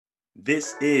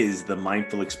This is the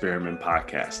Mindful Experiment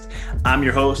Podcast. I'm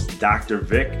your host, Dr.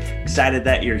 Vic. Excited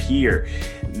that you're here.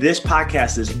 This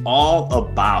podcast is all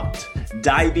about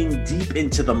diving deep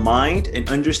into the mind and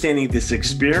understanding this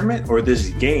experiment or this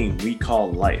game we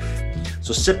call life.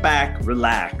 So sit back,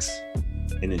 relax,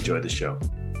 and enjoy the show.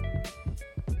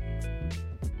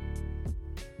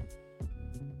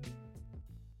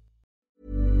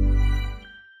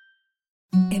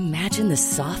 Imagine the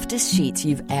softest sheets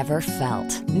you've ever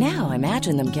felt. Now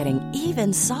imagine them getting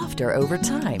even softer over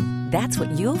time. That's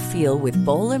what you'll feel with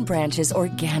Boll & Branch's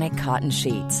organic cotton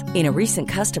sheets. In a recent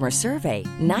customer survey,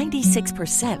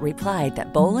 96% replied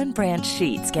that Boll & Branch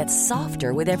sheets get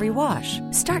softer with every wash.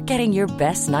 Start getting your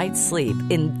best night's sleep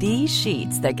in these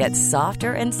sheets that get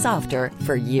softer and softer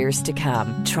for years to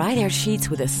come. Try their sheets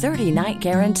with a 30-night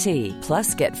guarantee.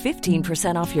 Plus, get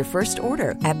 15% off your first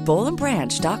order at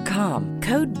bollandbranch.com.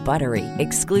 Code BUTTERY.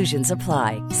 Exclusions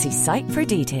apply. See site for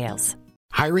details.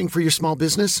 Hiring for your small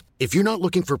business? If you're not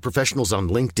looking for professionals on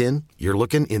LinkedIn, you're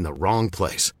looking in the wrong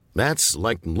place. That's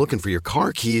like looking for your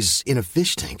car keys in a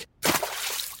fish tank.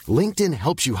 LinkedIn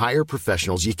helps you hire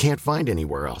professionals you can't find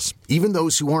anywhere else, even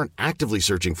those who aren't actively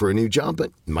searching for a new job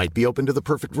but might be open to the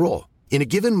perfect role. In a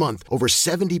given month, over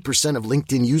 70% of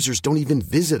LinkedIn users don't even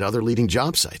visit other leading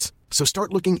job sites. So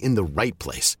start looking in the right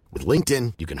place. With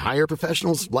LinkedIn, you can hire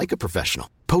professionals like a professional.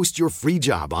 Post your free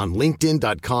job on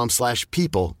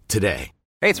linkedin.com/people today.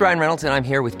 Hey, it's Ryan Reynolds, and I'm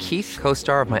here with Keith,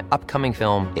 co-star of my upcoming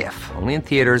film, If, only in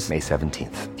theaters May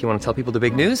 17th. Do you want to tell people the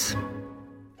big news?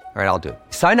 All right, I'll do it.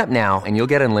 Sign up now and you'll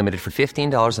get unlimited for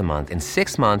 $15 a month and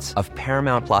 6 months of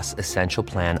Paramount Plus Essential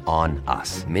Plan on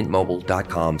us.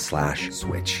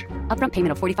 MintMobile.com/switch. Upfront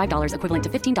payment of $45 equivalent to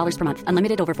 $15 per month.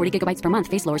 Unlimited over 40 gigabytes per month.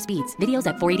 Face lower speeds. Videos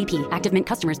at 480p. Active Mint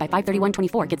customers by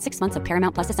 531.24 get 6 months of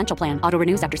Paramount Plus Essential Plan. Auto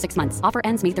renews after 6 months. Offer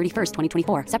ends May 31st,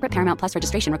 2024. Separate Paramount Plus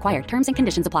registration required. Terms and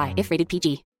conditions apply if rated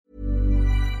PG.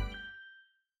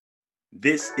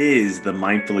 This is the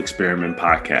Mindful Experiment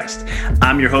Podcast.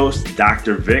 I'm your host,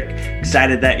 Dr. Vic.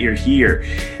 Excited that you're here.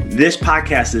 This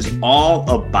podcast is all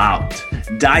about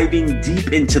diving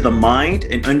deep into the mind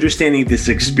and understanding this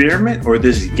experiment or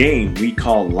this game we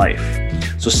call life.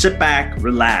 So sit back,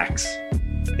 relax,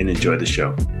 and enjoy the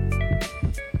show.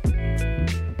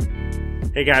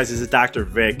 Hey guys, this is Dr.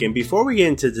 Vic, and before we get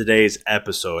into today's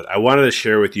episode, I wanted to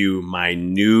share with you my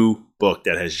new book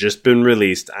that has just been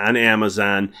released on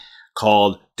Amazon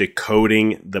called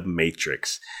Decoding the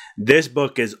Matrix. This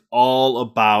book is all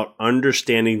about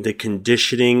understanding the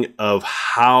conditioning of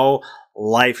how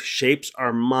life shapes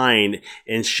our mind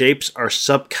and shapes our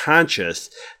subconscious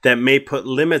that may put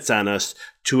limits on us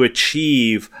to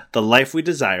achieve the life we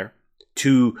desire,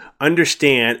 to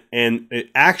understand and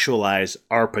actualize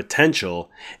our potential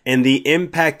and the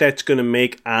impact that's going to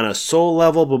make on a soul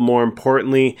level, but more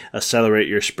importantly, accelerate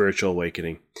your spiritual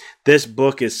awakening. This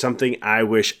book is something I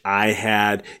wish I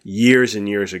had years and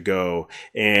years ago,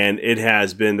 and it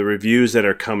has been, the reviews that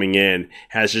are coming in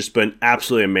has just been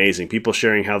absolutely amazing. People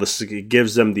sharing how this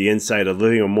gives them the insight of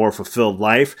living a more fulfilled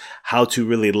life, how to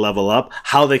really level up,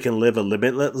 how they can live a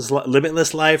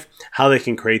limitless life, how they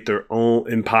can create their own,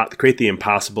 create the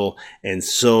impossible, and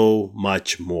so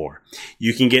much more.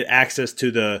 You can get access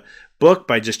to the book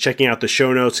by just checking out the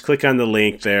show notes. Click on the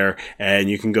link there and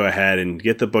you can go ahead and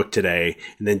get the book today.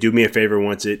 And then do me a favor,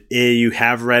 once you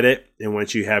have read it and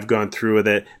once you have gone through with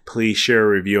it, please share a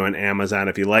review on Amazon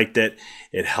if you liked it.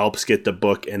 It helps get the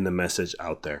book and the message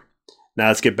out there. Now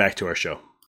let's get back to our show.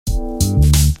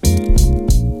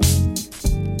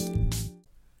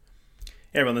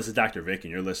 Hey everyone, this is Dr. Vic,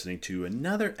 and you're listening to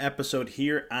another episode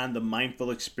here on the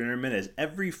Mindful Experiment. As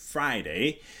every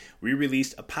Friday, we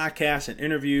released a podcast, an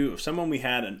interview of someone we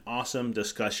had an awesome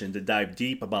discussion to dive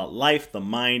deep about life, the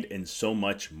mind, and so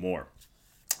much more.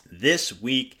 This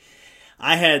week,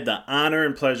 I had the honor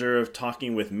and pleasure of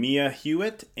talking with Mia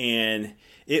Hewett, and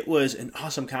it was an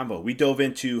awesome convo. We dove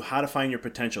into how to find your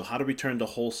potential, how to return to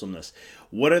wholesomeness.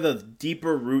 What are the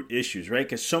deeper root issues, right?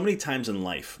 Because so many times in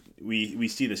life, we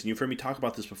see this, and you've heard me talk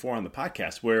about this before on the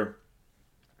podcast, where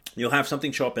you'll have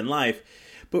something show up in life,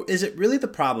 but is it really the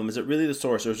problem? Is it really the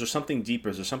source? Or is there something deeper?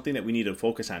 Is there something that we need to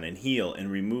focus on and heal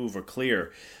and remove or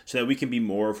clear so that we can be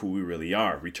more of who we really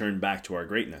are, return back to our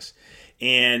greatness?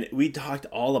 And we talked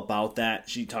all about that.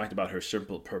 She talked about her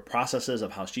processes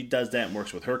of how she does that and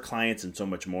works with her clients and so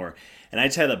much more. And I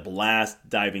just had a blast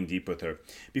diving deep with her.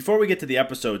 Before we get to the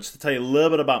episodes, to tell you a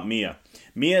little bit about Mia.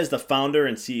 Mia is the founder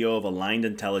and CEO of Aligned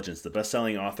Intelligence, the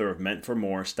best-selling author of Meant for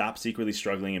More, Stop Secretly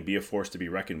Struggling and Be a Force to be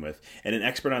Reckoned with, and an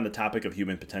expert on the topic of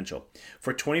human potential.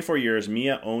 For 24 years,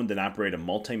 Mia owned and operated a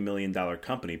multi-million-dollar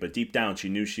company, but deep down, she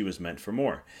knew she was meant for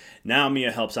more. Now,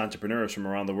 Mia helps entrepreneurs from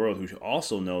around the world who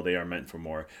also know they are meant for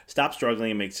more stop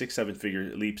struggling and make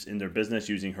 6-7-figure leaps in their business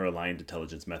using her aligned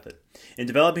intelligence method. In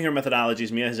developing her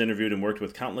methodologies, Mia has interviewed and worked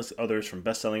with countless others, from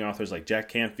best-selling authors like Jack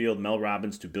Canfield, Mel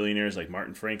Robbins, to billionaires like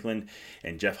Martin Franklin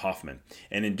and Jeff Hoffman.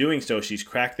 And in doing so, she's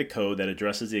cracked the code that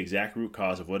addresses the exact root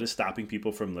cause of what is stopping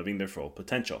people from living their full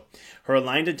potential. Her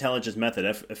aligned intelligence method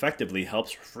effectively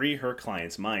helps free her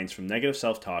clients' minds from negative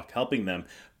self-talk, helping them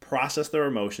process their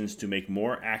emotions to make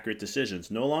more accurate decisions,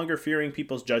 no longer fearing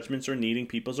people's judgments or needing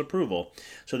people's approval,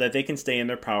 so that they can stay in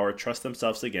their power, trust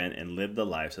themselves again, and live the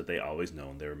lives that they always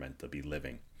known they were meant to be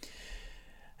living.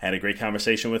 I had a great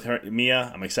conversation with her,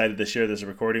 Mia. I'm excited to share this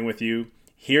recording with you.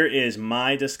 Here is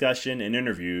my discussion and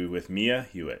interview with Mia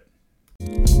Hewett.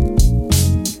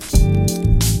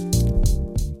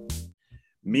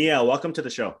 Mia, welcome to the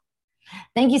show.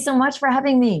 Thank you so much for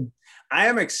having me. I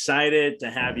am excited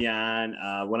to have you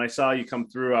on. When I saw you come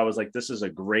through, I was like, this is a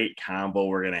great combo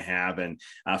we're going to have. And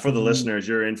for the listeners,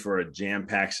 you're in for a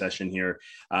jam-packed session here.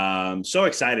 So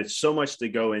excited, so much to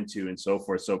go into and so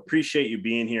forth. So appreciate you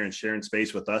being here and sharing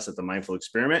space with us at the Mindful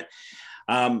Experiment.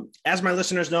 As my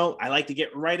listeners know, I like to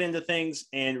get right into things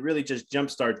and really just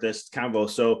jumpstart this convo.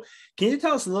 So can you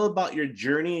tell us a little about your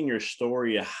journey and your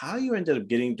story, how you ended up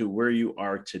getting to where you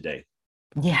are today?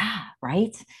 Yeah,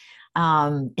 right.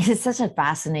 It's such a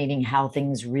fascinating how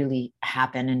things really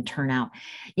happen and turn out.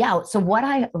 Yeah. So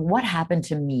what happened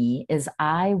to me is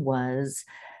I was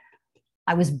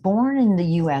born in the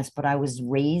US, but I was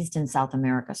raised in South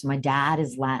America. So my dad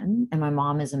is Latin and my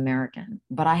mom is American,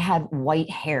 but I had white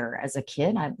hair as a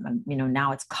kid.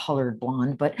 Now it's colored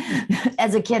blonde, but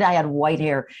as a kid, I had white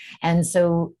hair. And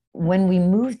so when we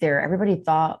moved there, everybody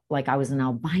thought like I was an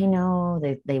albino.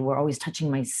 They were always touching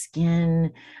my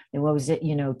skin. They were always,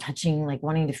 touching, like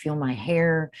wanting to feel my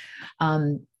hair.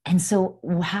 And so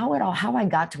how I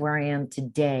got to where I am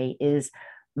today is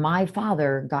my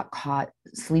father got caught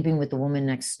sleeping with the woman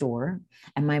next door,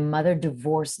 and my mother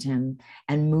divorced him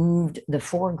and moved the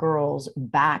 4 girls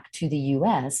back to the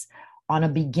US on a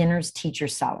beginner's teacher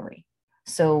salary.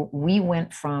 So we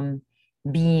went from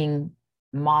being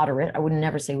moderate, I would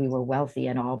never say we were wealthy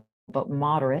at all, but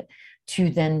moderate, to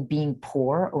then being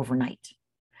poor overnight.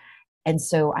 And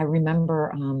so I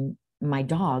remember my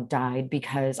dog died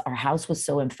because our house was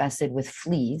so infested with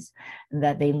fleas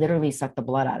that they literally sucked the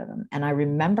blood out of them. And I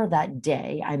remember that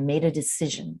day I made a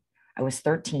decision. I was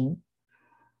 13.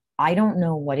 I don't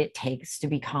know what it takes to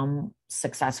become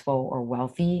successful or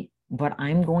wealthy, but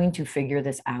I'm going to figure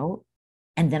this out,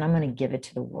 and then I'm going to give it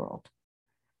to the world.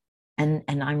 And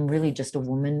I'm really just a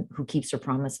woman who keeps her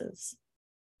promises.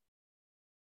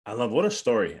 I love, what a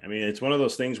story. I mean, it's one of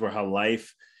those things where how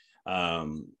life,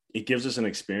 it gives us an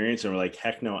experience and we're like,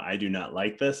 heck no, I do not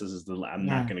like this. I'm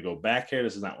not going to go back here.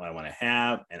 This is not what I want to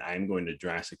have. And I'm going to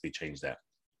drastically change that.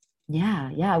 Yeah.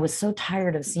 I was so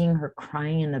tired of seeing her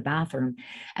crying in the bathroom,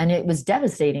 and it was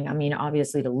devastating. I mean,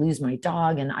 obviously to lose my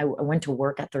dog, and I went to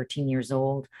work at 13 years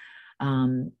old.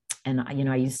 And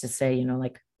I used to say,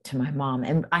 to my mom,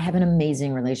 and I have an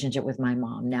amazing relationship with my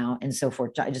mom now and so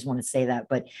forth. I just want to say that.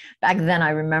 But back then I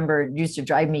remember it used to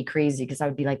drive me crazy because I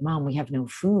would be like, Mom, we have no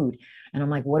food. And I'm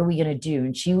like, what are we going to do?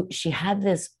 And she had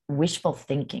this wishful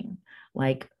thinking,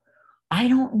 like, I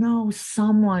don't know,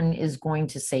 someone is going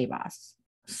to save us.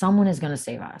 Someone is going to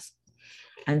save us.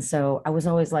 And so I was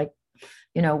always like,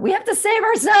 we have to save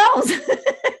ourselves.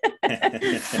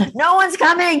 No one's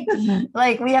coming.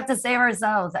 Like, we have to save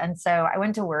ourselves. And so I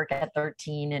went to work at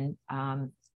 13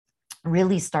 and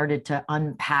really started to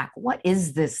unpack, what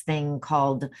is this thing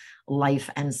called life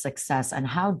and success, and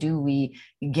how do we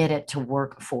get it to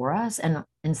work for us? And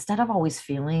instead of always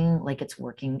feeling like it's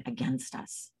working against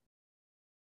us.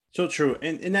 So true.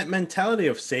 And that mentality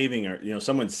of saving, or,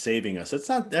 someone's saving us,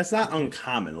 that's not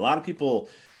uncommon. A lot of people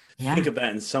think of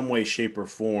that in some way, shape, or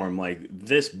form, like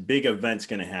this big event's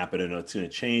going to happen and it's going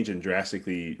to change and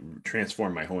drastically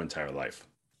transform my whole entire life.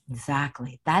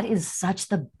 Exactly. That is such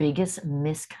the biggest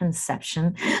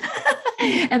misconception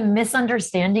and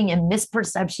misunderstanding and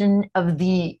misperception of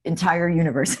the entire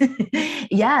universe.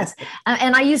 Yes.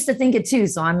 And I used to think it too.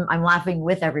 So I'm laughing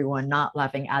with everyone, not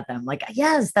laughing at them. Like,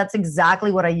 yes, that's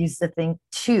exactly what I used to think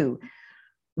too.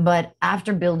 But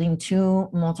after building 2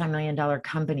 multi-million-dollar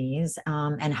companies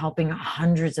and helping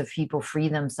hundreds of people free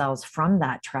themselves from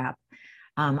that trap,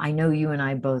 I know you and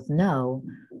I both know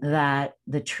that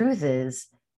the truth is,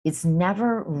 it's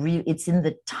never real. It's in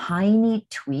the tiny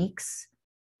tweaks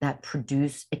that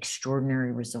produce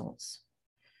extraordinary results,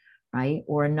 right?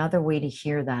 Or another way to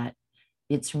hear that,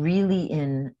 it's really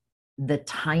in the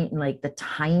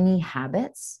tiny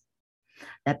habits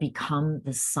that become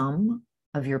the sum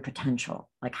of your potential,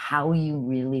 like how you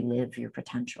really live your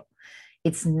potential.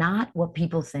 It's not what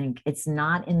people think. It's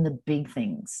not in the big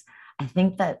things. I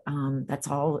think that that's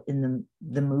all in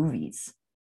the movies.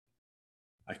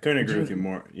 I couldn't Would agree with you you?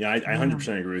 more. Yeah, I Yeah,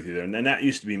 100% agree with you there. And then that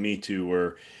used to be me too,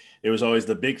 where it was always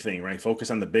the big thing, right? Focus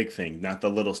on the big thing, not the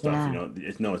little stuff.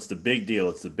 yeah, No, it's the big deal.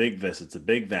 It's the big this. It's the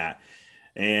big that.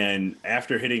 And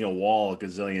after hitting a wall a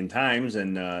gazillion times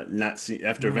and not see,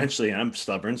 after yeah, eventually I'm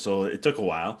stubborn, so it took a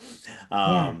while.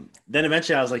 yeah, Then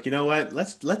eventually I was like, you know what?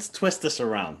 Let's twist this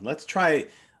around. Let's try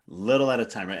little at a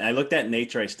time. Right? I looked at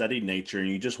nature. I studied nature, and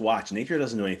you just watch. Nature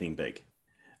doesn't do anything big.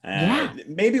 yeah.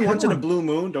 Maybe once in a Totally. blue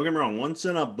moon. Don't get me wrong. Once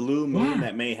in a blue moon, Yeah.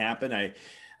 that may happen.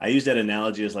 I use that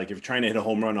analogy as like if you're trying to hit a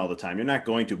home run all the time, you're not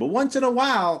going to. But once in a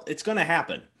while, it's going to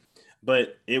happen.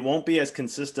 But it won't be as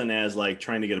consistent as like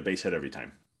trying to get a base hit every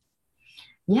time.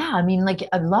 Yeah, I mean, like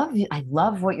I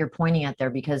love what you're pointing at there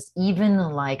because even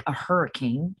like a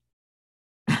hurricane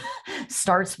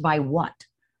starts by what?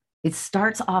 It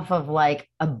starts off of like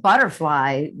a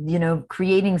butterfly,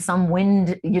 creating some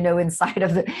wind, inside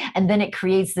of the, and then it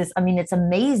creates this. I mean, it's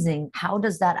amazing. How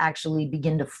does that actually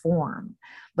begin to form?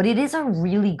 But it is a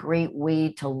really great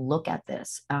way to look at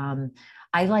this.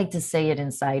 I like to say it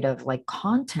inside of like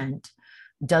content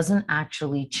doesn't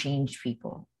actually change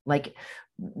people. Like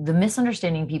the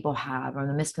misunderstanding people have or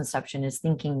the misconception is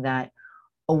thinking that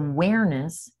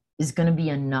awareness is going to be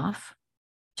enough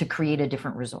to create a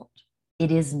different result.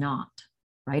 It is not,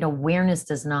 right? Awareness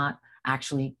does not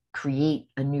actually create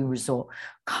a new result.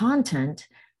 Content,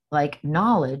 like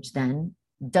knowledge, then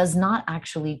does not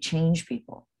actually change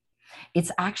people.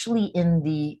 It's actually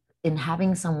in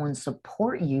having someone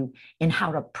support you in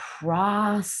how to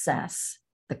process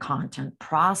the content,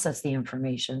 process the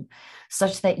information,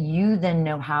 such that you then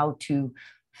know how to,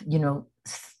 you know,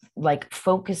 like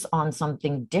focus on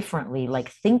something differently, like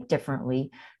think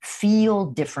differently, feel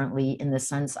differently in the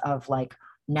sense of like,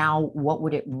 now what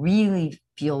would it really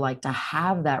feel like to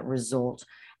have that result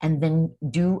and then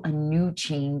do a new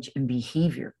change in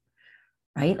behavior,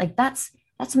 right? Like that's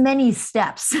many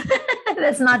steps.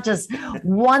 That's not just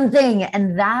one thing.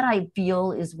 And that I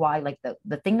feel is why, like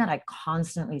the thing that I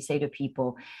constantly say to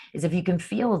people is if you can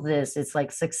feel this, it's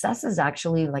like success is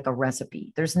actually like a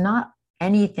recipe. There's not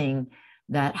anything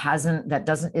that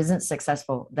doesn't isn't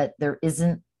successful, that there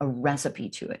isn't a recipe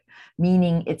to it.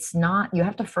 Meaning it's not, you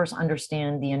have to first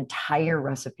understand the entire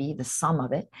recipe, the sum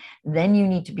of it. Then you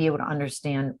need to be able to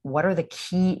understand what are the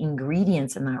key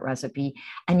ingredients in that recipe.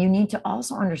 And you need to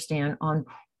also understand on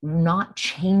not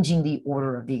changing the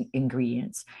order of the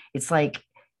ingredients. It's like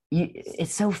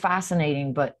it's so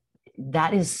fascinating, but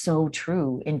that is so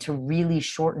true into really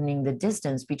shortening the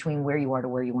distance between where you are to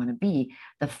where you want to be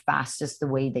the fastest, the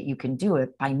way that you can do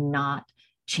it by not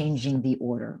changing the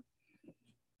order.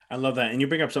 I love that. And you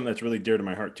bring up something that's really dear to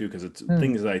my heart too, because it's Mm,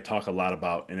 things that I talk a lot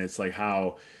about. And it's like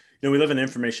how, we live in an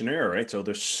information era, right? So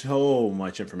there's so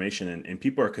much information and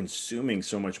people are consuming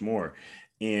so much more.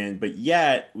 But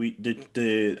yet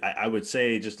I would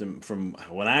say just from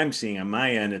what I'm seeing on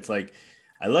my end, it's like,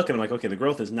 I look and I'm like, okay, the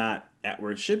growth is not at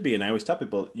where it should be. And I always tell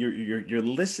people, you're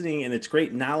listening and it's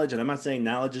great knowledge. And I'm not saying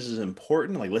knowledge is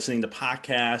important, like listening to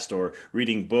podcasts or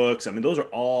reading books. I mean, those are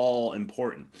all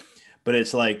important, but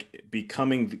it's like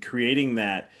creating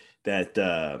that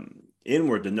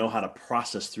inward to know how to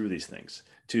process through these things,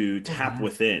 to oh tap yeah.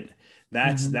 within.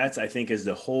 that's Mhm. that's I think is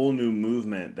the whole new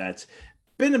movement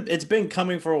it's been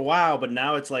coming for a while, but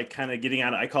now it's like kind of getting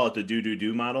out of, I call it the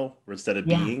do model instead of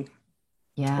Yeah. being.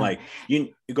 Yeah. Like,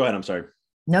 you go ahead, I'm sorry.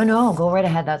 No, no, go right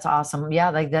ahead. That's awesome. Yeah,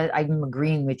 like that, I'm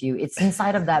agreeing with you. It's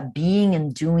inside of that being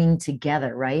and doing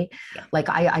together, right? Yeah. Like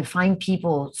I find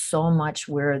people so much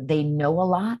where they know a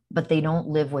lot, but they don't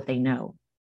live what they know,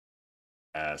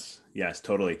 Yes,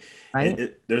 totally.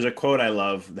 right? There's a quote I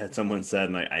love that someone said,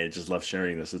 and I just love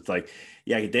sharing this. It's like,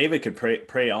 yeah, David could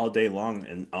pray all day long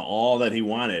and all that he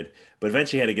wanted, but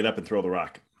eventually he had to get up and throw the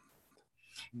rock.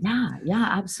 Yeah, yeah,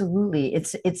 absolutely.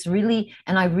 It's really,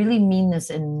 and I really mean this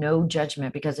in no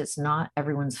judgment because it's not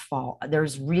everyone's fault.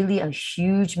 There's really a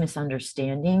huge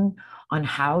misunderstanding on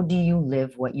how do you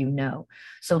live what you know.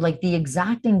 So like the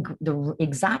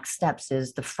exact steps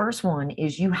is the first one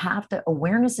is you have to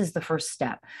awareness is the first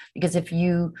step because if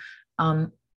you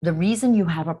the reason you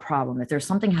have a problem, if there's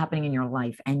something happening in your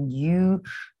life and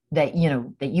that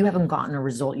you haven't gotten a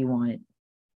result you wanted,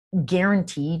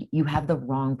 guaranteed you have the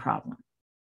wrong problem,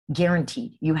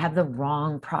 guaranteed you have the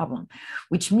wrong problem,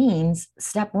 which means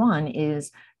step one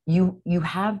is you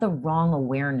have the wrong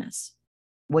awareness.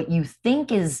 What you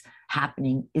think is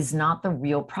happening is not the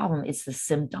real problem, it's the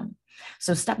symptom.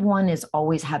 So step one is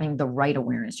always having the right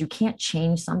awareness. You can't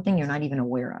change something you're not even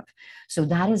aware of. So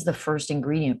that is the first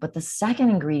ingredient. But the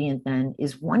second ingredient then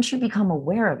is, once you become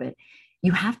aware of it,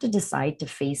 you have to decide to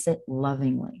face it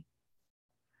lovingly,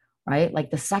 right?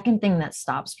 Like, the second thing that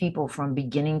stops people from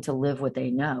beginning to live what they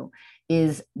know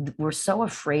is we're so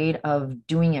afraid of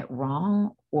doing it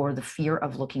wrong, or the fear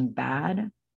of looking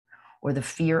bad, or the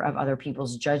fear of other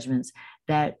people's judgments,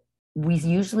 that we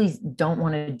usually don't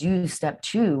want to do step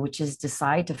two, which is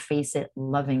decide to face it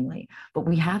lovingly. But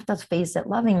we have to face it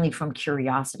lovingly from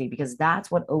curiosity, because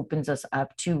that's what opens us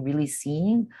up to really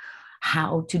seeing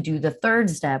how to do the third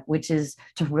step, which is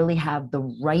to really have the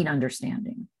right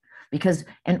understanding. Because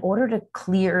in order to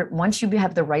clear, once you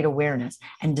have the right awareness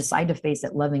and decide to face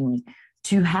it lovingly,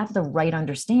 to have the right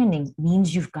understanding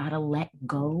means you've got to let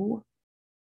go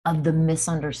of the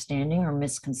misunderstanding or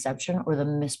misconception or the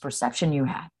misperception you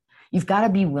had. You've got to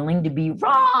be willing to be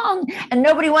wrong, and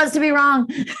nobody wants to be wrong.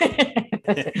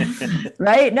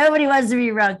 Right? Nobody wants to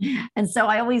be wrong. And so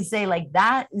I always say, like,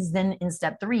 that is then in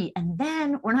step three. And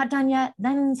then we're not done yet.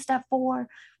 Then in step four,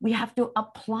 we have to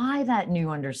apply that new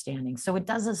understanding. So it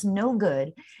does us no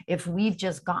good if we've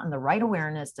just gotten the right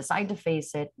awareness, decide to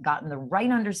face it, gotten the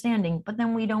right understanding, but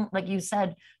then we don't, like you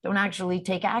said, don't actually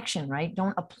take action, right?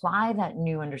 Don't apply that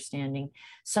new understanding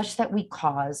such that we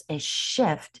cause a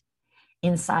shift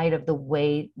inside of the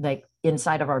way, like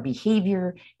inside of our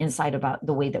behavior, inside about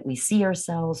the way that we see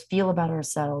ourselves, feel about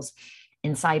ourselves,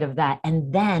 inside of that,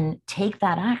 and then take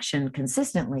that action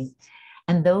consistently.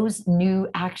 And those new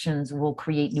actions will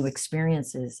create new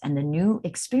experiences. And the new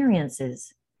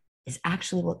experiences is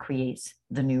actually what creates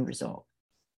the new result.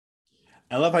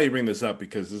 I love how you bring this up,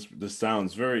 because this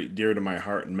sounds very dear to my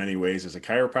heart in many ways as a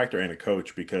chiropractor and a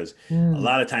coach, because a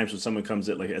lot of times when someone comes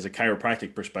in, like as a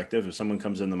chiropractic perspective, if someone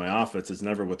comes into my office, it's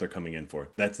never what they're coming in for.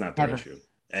 That's not the issue.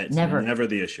 It's never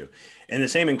the issue. And the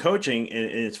same in coaching. And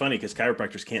it's funny because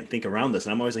chiropractors can't think around this.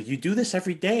 And I'm always like, you do this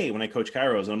every day when I coach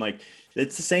chiros. And I'm like,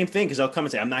 it's the same thing, because they'll come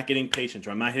and say, I'm not getting patients,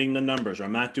 or I'm not hitting the numbers, or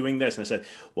I'm not doing this. And I said,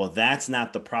 well, that's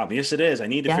not the problem. Yes, it is. I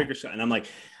need to figure something. And I'm like,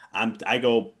 I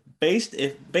go,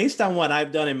 based on what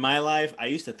I've done in my life, I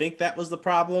used to think that was the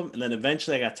problem. And then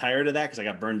eventually I got tired of that because I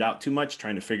got burned out too much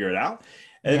trying to figure it out.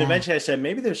 And then eventually I said,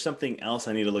 maybe there's something else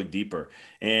I need to look deeper.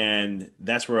 And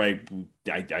that's where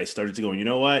I started to go, you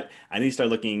know what? I need to start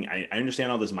looking. I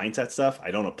understand all this mindset stuff. I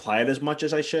don't apply it as much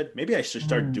as I should. Maybe I should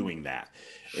start doing that.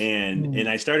 And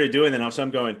I started doing that. And all of a sudden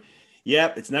I'm going,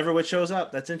 yep, it's never what shows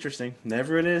up. That's interesting.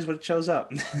 Never it is what shows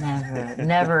up.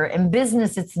 Never. In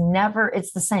business, it's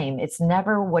the same. It's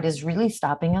never what is really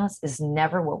stopping us is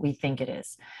never what we think it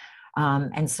is.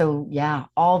 And so, yeah,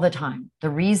 all the time. The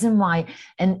reason why,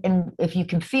 and if you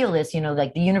can feel this,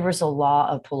 like the universal law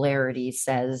of polarity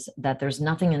says that there's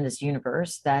nothing in this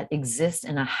universe that exists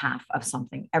in a half of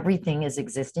something. Everything is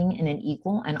existing in an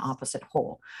equal and opposite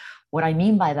whole. What I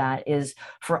mean by that is,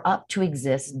 for up to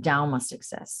exist, down must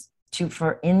exist.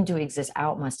 For in to exist,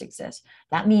 out must exist.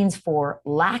 That means for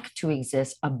lack to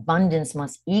exist, abundance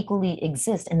must equally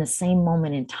exist in the same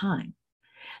moment in time.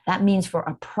 That means for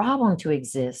a problem to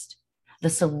exist, the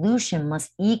solution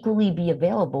must equally be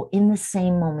available in the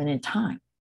same moment in time.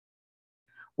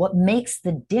 What makes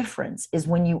the difference is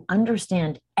when you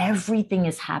understand everything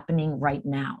is happening right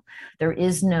now. There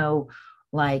is no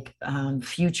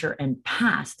future and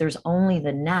past. There's only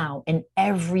the now, and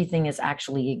everything is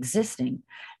actually existing.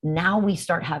 Now we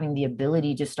start having the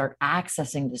ability to start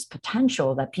accessing this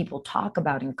potential that people talk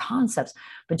about in concepts,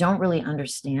 but don't really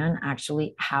understand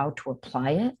actually how to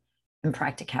apply it in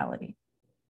practicality.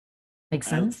 Make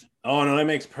sense? Oh, no, that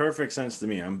makes perfect sense to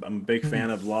me. I'm a big fan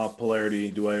of law of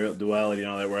polarity, duality,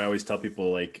 and all that, where I always tell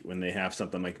people, like, when they have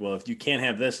something like, well, if you can't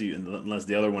have this unless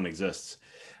the other one exists.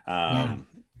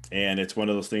 And it's one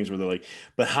of those things where they're like,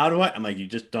 but how do I? I'm like, you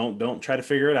just don't try to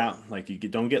figure it out. Like,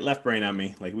 don't get left brain on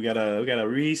me. Like, we gotta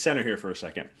recenter here for a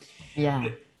second. Yeah.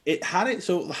 How's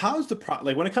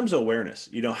like when it comes to awareness,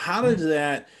 how does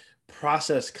that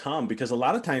process come? Because a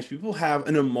lot of times people have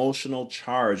an emotional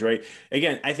charge, right?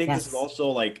 Again, I think this is also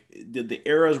like the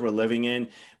eras we're living in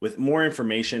with more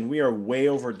information. We are way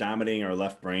over dominating our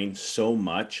left brain so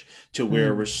much to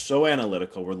where we're so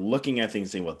analytical. We're looking at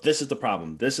things saying, well, this is the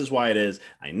problem. This is why it is.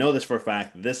 I know this for a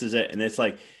fact. This is it. And it's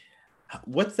like,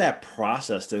 what's that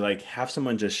process to like have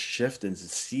someone just shift and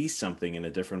see something in a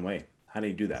different way? How do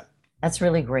you do that? That's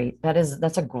really great.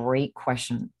 That's a great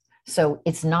question. So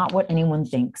it's not what anyone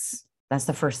thinks. That's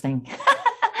the first thing.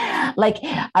 Like,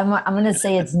 I'm going to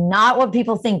say it's not what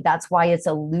people think. That's why it's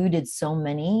eluded so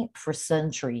many for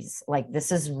centuries. Like,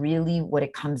 this is really what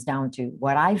it comes down to.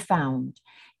 What I found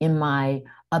in my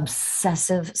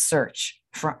obsessive search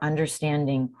for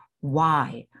understanding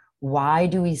why. Why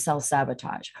do we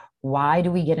self-sabotage? Why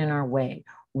do we get in our way?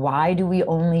 Why do we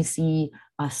only see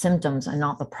symptoms and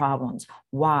not the problems?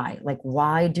 Why? Like,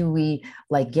 why do we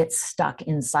like get stuck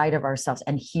inside of ourselves?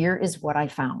 And here is what I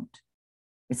found.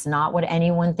 It's not what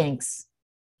anyone thinks.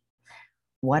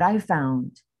 What I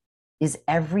found is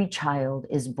every child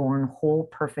is born whole,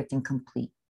 perfect, and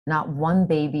complete. Not one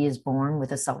baby is born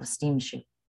with a self-esteem issue.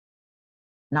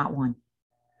 Not one.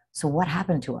 So what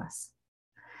happened to us?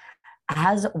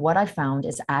 As what I found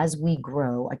is as we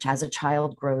grow, as a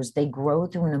child grows, they grow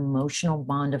through an emotional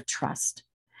bond of trust.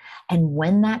 And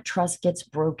when that trust gets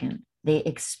broken, they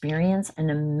experience an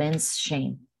immense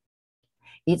shame.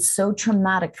 It's so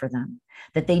traumatic for them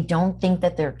that they don't think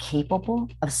that they're capable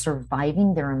of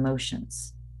surviving their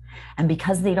emotions. And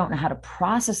because they don't know how to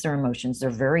process their emotions, they're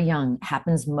very young. It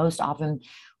happens most often.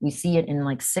 We see it in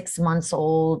like 6 months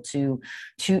old to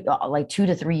 2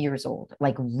 to 3 years old,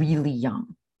 like really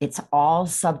young. It's all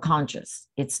subconscious.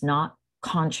 It's not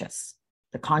conscious.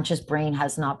 The conscious brain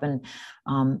has not been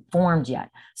formed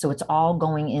yet. So it's all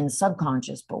going in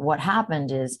subconscious. But what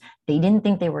happened is they didn't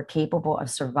think they were capable of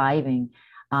surviving,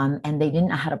 and they didn't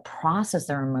know how to process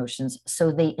their emotions.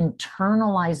 So they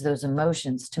internalized those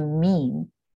emotions to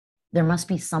mean there must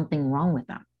be something wrong with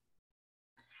them.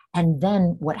 And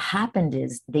then what happened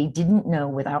is they didn't know,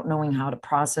 without knowing how to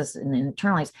process and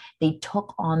internalize, they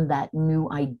took on that new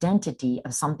identity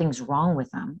of something's wrong with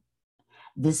them.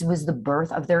 This was the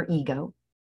birth of their ego.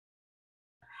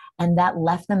 And that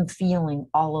left them feeling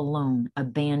all alone,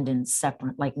 abandoned,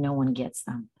 separate, like no one gets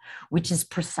them, which is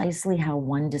precisely how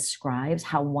one describes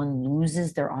how one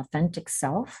loses their authentic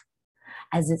self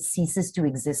as it ceases to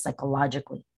exist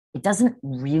psychologically. It doesn't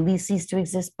really cease to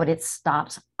exist, but it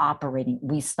stops operating.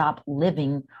 We stop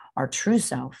living our true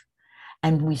self,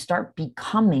 and we start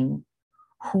becoming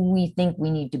who we think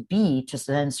we need to be to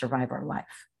then survive our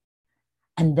life.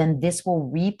 And then this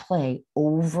will replay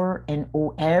over and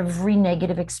over every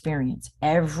negative experience,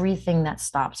 everything that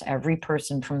stops every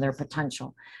person from their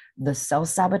potential. The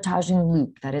self-sabotaging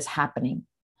loop that is happening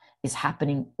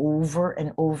over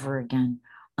and over again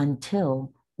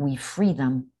until we free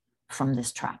them from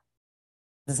this trap.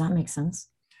 Does that make sense?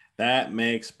 That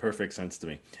makes perfect sense to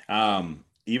me.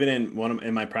 Even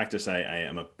in my practice, I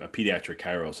am a pediatric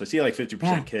chiro, so I see like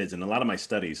 50% kids, and a lot of my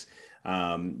studies,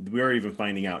 we're even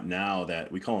finding out now that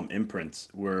we call them imprints,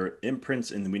 where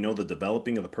imprints, and we know the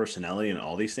developing of the personality and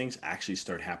all these things actually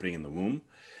start happening in the womb.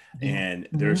 Yeah. And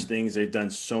there's things, they've done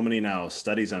so many now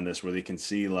studies on this where they can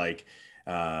see like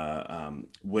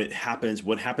what happens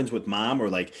with mom, or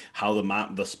like how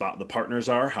the partners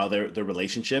are, how their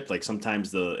relationship, like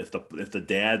sometimes if the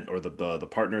dad or the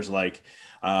partner's like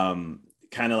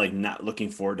kind of like not looking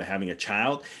forward to having a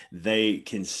child, they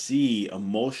can see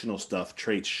emotional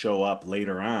traits show up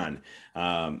later on.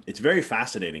 It's very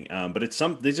fascinating. But it's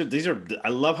these are I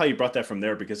love how you brought that from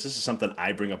there, because this is something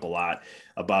I bring up a lot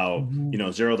about,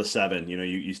 0 to 7,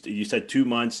 you said 2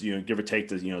 months, give or take,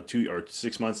 to, 2 or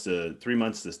 6 months to 3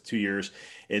 months to 2 years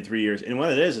and 3 years. And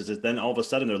what it is that then all of a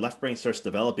sudden their left brain starts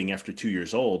developing after 2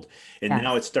 years old. And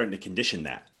now it's starting to condition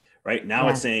that. Right now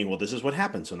it's saying, well, this is what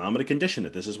happened. So now I'm going to condition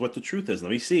it. This is what the truth is.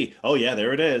 Let me see. Oh yeah,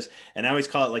 there it is. And I always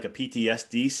call it like a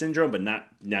PTSD syndrome, but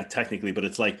not technically, but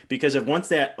it's like, because if once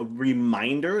that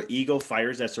reminder, ego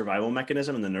fires that survival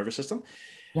mechanism in the nervous system,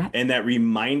 and that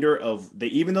reminder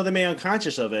even though they may be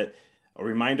unconscious of it, a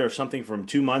reminder of something from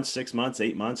 2 months, 6 months,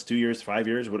 8 months, 2 years, 5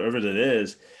 years, whatever it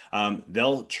is,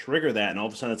 they'll trigger that. And all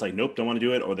of a sudden it's like, nope, don't want to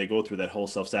do it. Or they go through that whole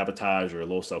self-sabotage or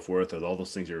low self-worth or all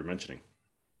those things you were mentioning.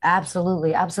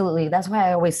 Absolutely. Absolutely. That's why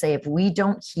I always say, if we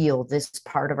don't heal this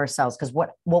part of ourselves, because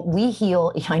what we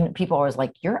heal, people are always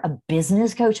like, you're a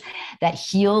business coach that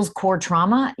heals core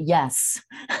trauma. Yes.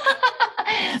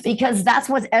 Because that's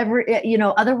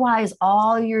otherwise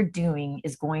all you're doing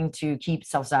is going to keep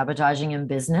self-sabotaging in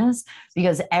business,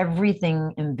 because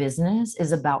everything in business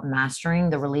is about mastering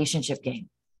the relationship game.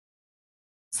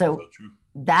 So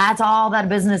that's all that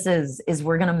business is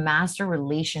we're going to master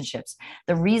relationships.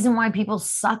 The reason why people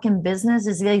suck in business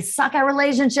is they suck at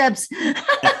relationships.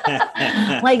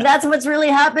 Like, that's what's really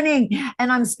happening.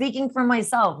 And I'm speaking for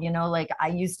myself, like I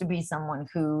used to be someone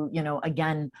who,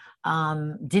 again,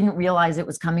 didn't realize it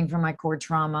was coming from my core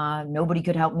trauma. Nobody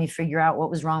could help me figure out what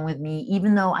was wrong with me,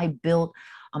 even though I built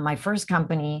my first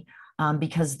company.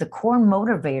 Because the core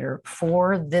motivator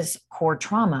for this core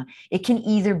trauma, it can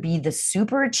either be the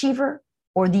super achiever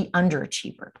or the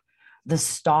underachiever, the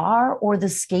star or the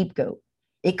scapegoat.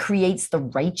 It creates the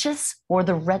righteous or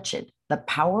the wretched, the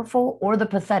powerful or the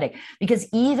pathetic, because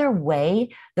either way,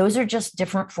 those are just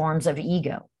different forms of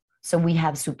ego. So we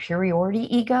have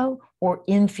superiority ego or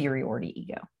inferiority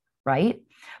ego, right?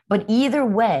 But either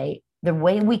way, the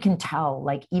way we can tell,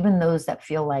 like even those that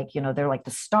feel like, they're like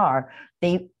the star,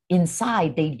 they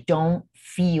inside, they don't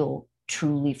feel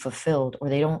truly fulfilled, or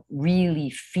they don't really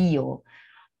feel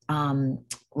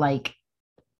like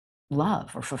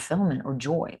love or fulfillment or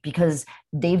joy, because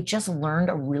they've just learned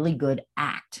a really good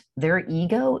act. Their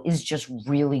ego is just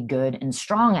really good and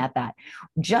strong at that.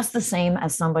 Just the same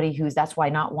as somebody that's why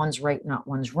not one's right, not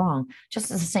one's wrong. Just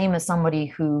the same as somebody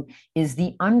who is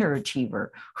the underachiever,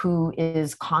 who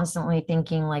is constantly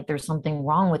thinking like there's something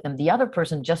wrong with them. The other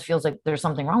person just feels like there's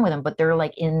something wrong with them, but they're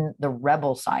like in the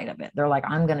rebel side of it. They're like,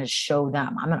 I'm going to show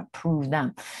them, I'm going to prove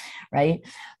them. Right.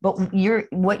 But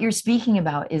what you're speaking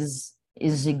about is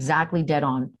exactly dead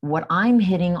on. What I'm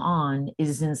hitting on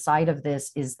is inside of this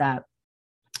is that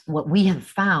what we have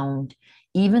found,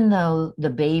 even though the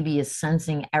baby is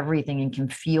sensing everything and can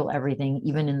feel everything,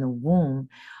 even in the womb,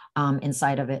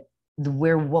 inside of it,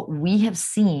 where what we have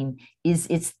seen is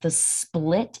it's the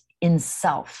split in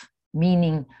self,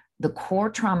 meaning the core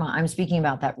trauma I'm speaking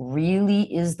about that really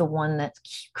is the one that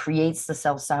creates the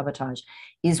self-sabotage,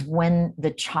 is when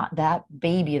that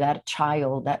baby, that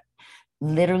child, that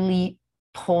literally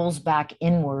pulls back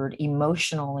inward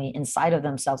emotionally inside of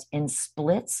themselves and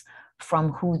splits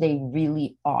from who they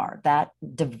really are. That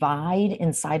divide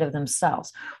inside of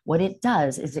themselves, what it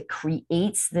does is it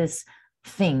creates this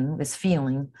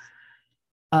feeling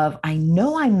of, I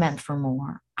know I'm meant for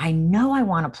more. I know I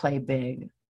want to play big,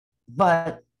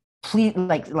 but please,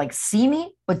 like see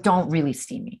me, but don't really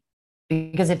see me.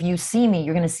 Because if you see me,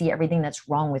 you're going to see everything that's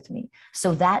wrong with me.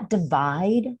 So that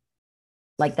divide,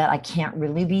 like that I can't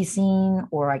really be seen,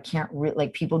 or I can't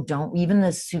like people don't,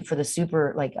 even for the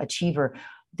super like achiever,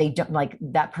 they don't, like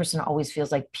that person always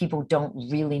feels like people don't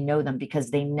really know them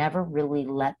because they never really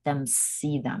let them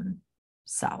see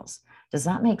themselves. Does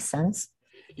that make sense?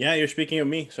 Yeah, you're speaking of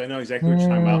me, so I know exactly what you're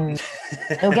talking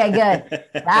about. Okay, good.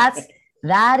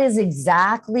 That is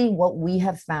exactly what we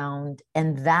have found.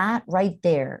 And that right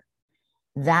there,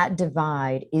 that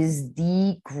divide is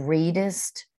the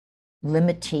greatest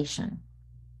limitation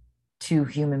to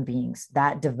human beings,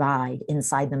 that divide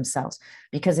inside themselves.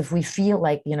 Because if we feel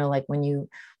like, like when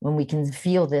we can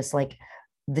feel this, like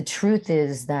the truth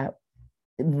is that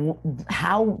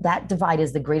how that divide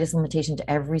is the greatest limitation to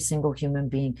every single human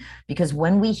being. Because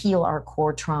when we heal our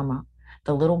core trauma,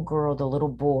 the little girl, the little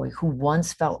boy who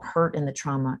once felt hurt in the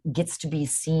trauma gets to be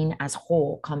seen as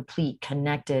whole, complete,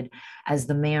 connected, as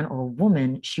the man or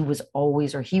woman she was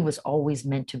always, or he was always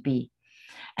meant to be.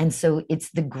 And so it's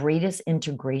the greatest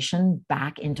integration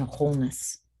back into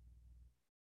wholeness.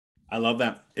 I love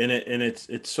that, and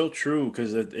it's so true,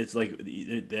 because it's like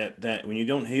that when you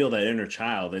don't heal that inner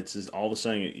child, it's just all of a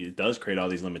sudden it does create all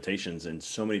these limitations in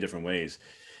so many different ways,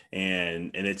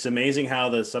 and it's amazing how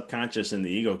the subconscious and the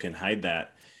ego can hide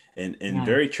that in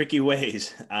very tricky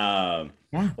ways.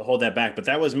 To hold that back. But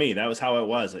that was me. That was how it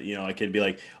was. I could be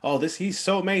like, "Oh, he's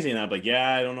so amazing." And I'm like,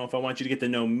 "Yeah, I don't know if I want you to get to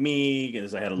know me,"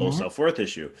 because I had a low self-worth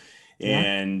issue.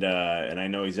 And I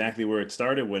know exactly where it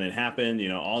started, when it happened,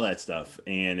 all that stuff.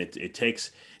 And it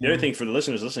takes, the other thing for the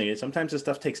listeners listening is sometimes this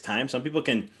stuff takes time. Some people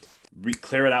can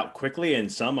clear it out quickly, and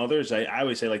some others, I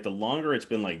always say, like, the longer it's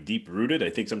been like deep rooted, I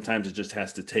think sometimes it just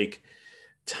has to take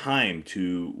time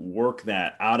to work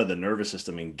that out of the nervous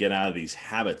system and get out of these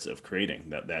habits of creating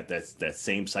that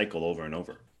same cycle over and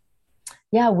over.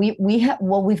 Yeah,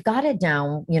 we've got it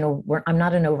down. I'm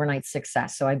not an overnight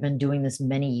success, so I've been doing this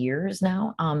many years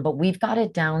now. But we've got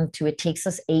it down to, it takes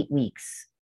us 8 weeks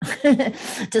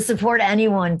to support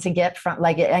anyone to get from,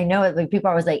 like, I know like people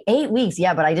are always like 8 weeks.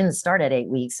 Yeah, but I didn't start at 8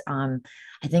 weeks. I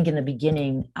think in the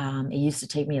beginning, it used to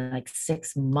take me like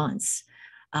 6 months.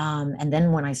 And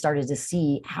then when I started to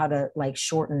see how to like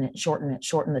shorten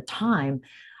the time,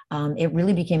 it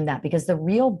really became that, because the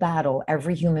real battle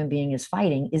every human being is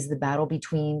fighting is the battle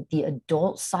between the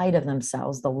adult side of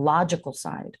themselves, the logical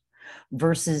side,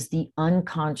 versus the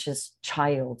unconscious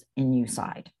child in you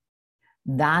side.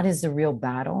 That is the real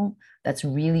battle that's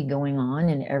really going on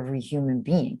in every human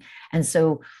being. And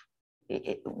so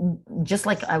just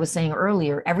like I was saying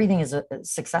earlier, everything is a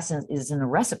success is in a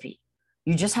recipe.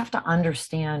 You just have to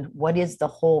understand what is the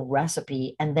whole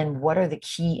recipe, and then what are the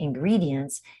key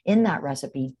ingredients in that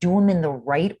recipe. Do them in the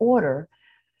right order,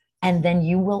 and then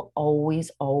you will always,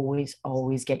 always,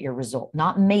 always get your result.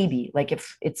 Not maybe. Like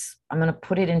if I'm going to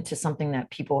put it into something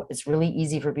that it's really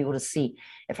easy for people to see.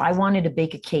 If I wanted to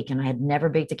bake a cake and I had never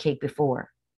baked a cake before,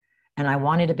 and I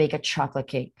wanted to bake a chocolate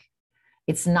cake,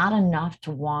 it's not enough to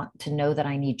want to know that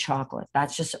I need chocolate.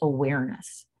 That's just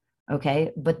awareness.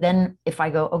 Okay. But then if I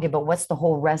go, okay, but what's the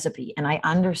whole recipe? And I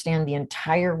understand the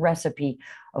entire recipe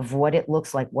of what it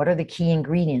looks like. What are the key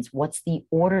ingredients? What's the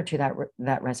order to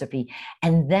that recipe?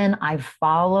 And then I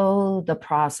follow the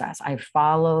process. I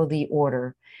follow the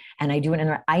order and I do it.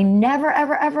 And I never,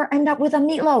 ever, ever end up with a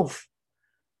meatloaf.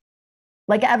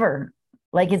 Like ever.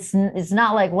 Like it's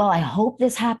not like, well, I hope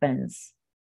this happens.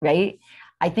 Right.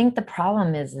 I think the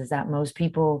problem is that most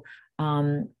people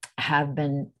have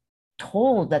been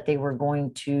told that they were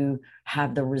going to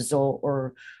have the result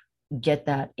or get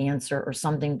that answer or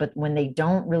something, but when they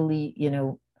don't really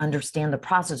understand the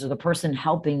process, or the person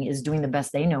helping is doing the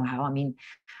best they know how, I mean,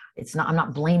 I'm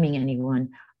not blaming anyone,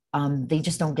 they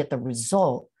just don't get the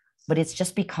result. But it's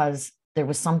just because there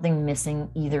was something missing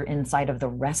either inside of the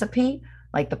recipe,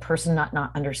 like the person not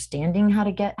understanding how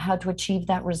to achieve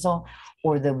that result,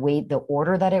 or the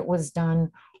order that it was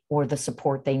done, or the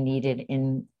support they needed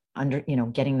in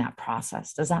getting that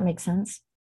process. Does that make sense?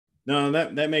 No,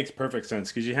 that makes perfect sense,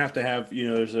 because you have to have,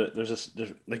 there's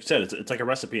like you said, it's like a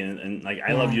recipe, and like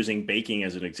I love using baking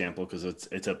as an example because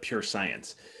it's a pure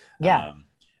science. Yeah.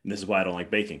 And this is why I don't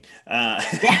like baking. I'm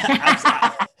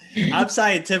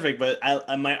scientific, but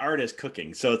my art is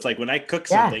cooking. So it's like when I cook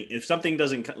something, if something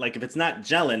doesn't, like if it's not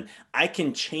gelling, I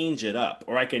can change it up,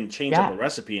 or I can change up a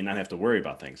recipe and not have to worry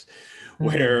about things.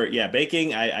 Where,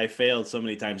 baking, I failed so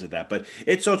many times at that. But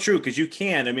it's so true, because you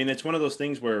can. I mean, it's one of those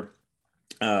things where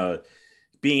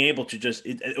being able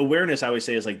to awareness, I always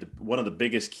say, is like one of the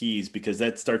biggest keys, because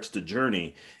that starts the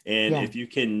journey. And if you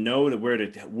can know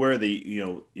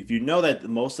if you know that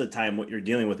most of the time what you're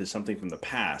dealing with is something from the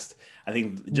past, I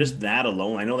think just that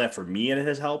alone, I know that for me, it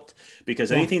has helped,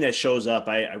 because anything that shows up,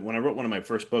 when I wrote one of my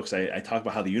first books, I talk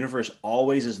about how the universe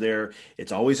always is there.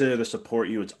 It's always there to support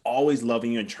you. It's always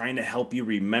loving you and trying to help you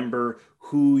remember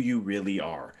who you really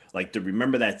are. Like, to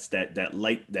remember that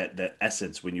light, that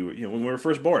essence when when we were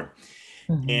first born.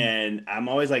 Mm-hmm. And I'm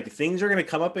always like, things are going to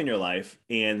come up in your life,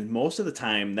 and most of the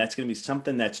time that's going to be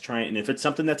something that's trying. And if it's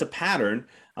something that's a pattern,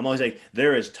 I'm always like,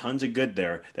 there is tons of good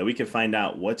there that we can find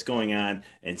out what's going on,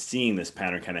 and seeing this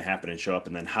pattern kind of happen and show up.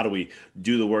 And then how do we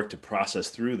do the work to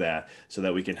process through that, so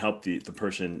that we can help the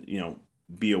person,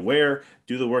 be aware,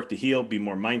 do the work to heal, be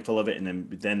more mindful of it.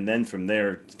 And then from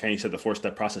there, kind of, you said the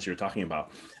 4-step process you were talking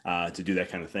about, to do that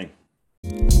kind of thing.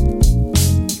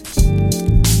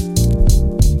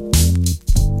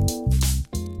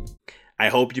 I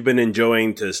hope you've been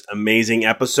enjoying this amazing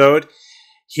episode.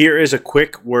 Here is a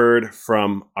quick word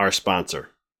from our sponsor.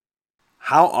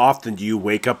 How often do you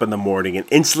wake up in the morning and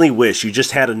instantly wish you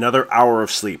just had another hour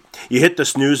of sleep? You hit the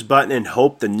snooze button and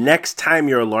hope the next time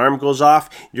your alarm goes off,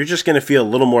 you're just going to feel a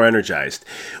little more energized.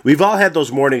 We've all had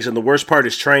those mornings, and the worst part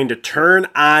is trying to turn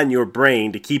on your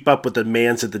brain to keep up with the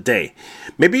demands of the day.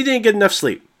 Maybe you didn't get enough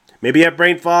sleep. Maybe you have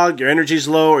brain fog, your energy's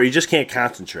low, or you just can't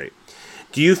concentrate.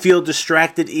 Do you feel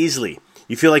distracted easily?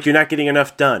 You feel like you're not getting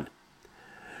enough done?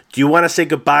 Do you want to say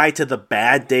goodbye to the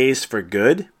bad days for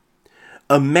good?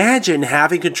 Imagine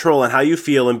having control on how you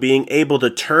feel and being able to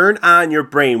turn on your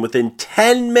brain within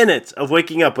 10 minutes of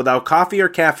waking up without coffee or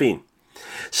caffeine.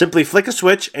 Simply flick a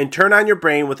switch and turn on your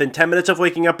brain within 10 minutes of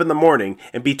waking up in the morning,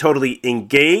 and be totally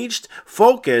engaged,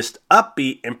 focused,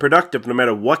 upbeat, and productive no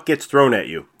matter what gets thrown at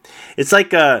you. It's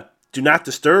like a do not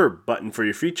disturb button for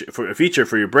a feature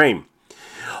for your brain.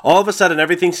 All of a sudden,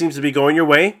 everything seems to be going your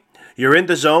way. You're in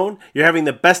the zone. You're having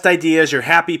the best ideas. You're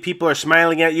happy. People are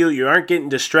smiling at you. You aren't getting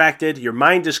distracted. Your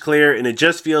mind is clear, and it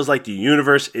just feels like the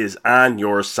universe is on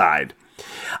your side.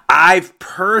 I've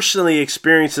personally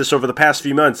experienced this over the past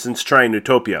few months since trying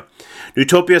Newtopia.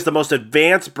 Newtopia is the most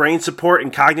advanced brain support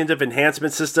and cognitive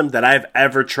enhancement system that I've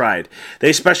ever tried.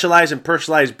 They specialize in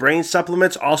personalized brain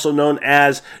supplements, also known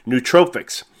as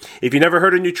nootropics. If you never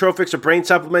heard of nootropics or brain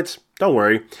supplements, don't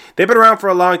worry. They've been around for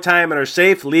a long time and are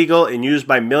safe, legal, and used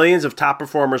by millions of top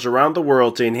performers around the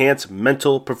world to enhance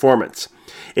mental performance.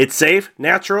 It's safe,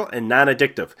 natural, and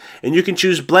non-addictive, and you can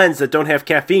choose blends that don't have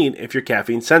caffeine if you're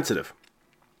caffeine sensitive.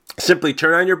 Simply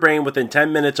turn on your brain within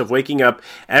 10 minutes of waking up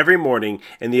every morning,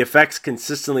 and the effects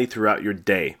consistently throughout your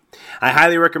day. I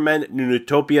highly recommend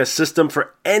Newtopia system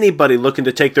for anybody looking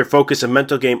to take their focus and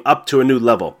mental game up to a new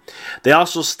level. They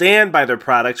also stand by their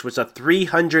products with a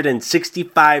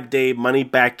 365-day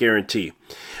money-back guarantee.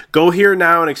 Go here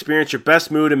now and experience your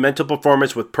best mood and mental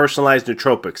performance with personalized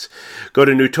nootropics. Go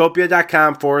to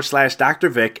newtopia.com/Dr.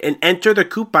 Vic and enter the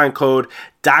coupon code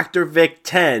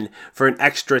DrVic10 for an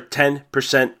extra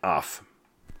 10% off.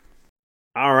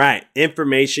 All right,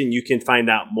 information, you can find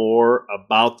out more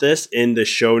about this in the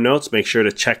show notes. Make sure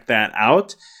to check that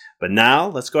out. But now,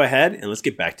 let's go ahead and let's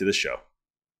get back to the show.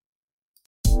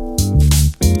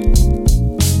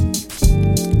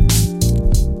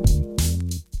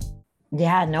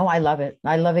 Yeah, no, I love it.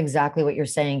 I love exactly what you're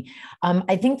saying.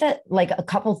 I think that like a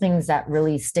couple things that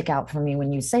really stick out for me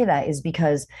when you say that is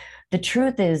because the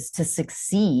truth is to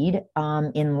succeed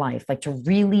in life, like to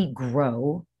really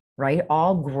grow, right?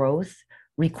 All growth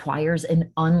requires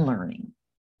an unlearning.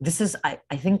 I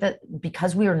think that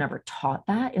because we were never taught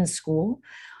that in school,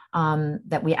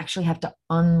 that we actually have to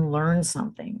unlearn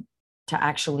something to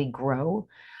actually grow.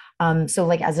 So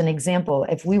like as an example,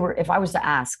 if I was to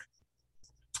ask,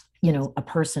 a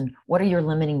person, what are your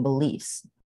limiting beliefs?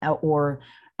 Or,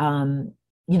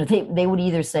 they would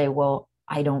either say, well,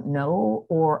 I don't know,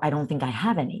 or I don't think I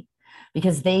have any,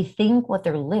 because they think what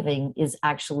they're living is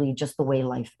actually just the way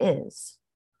life is,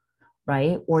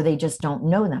 right? Or they just don't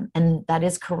know them. And that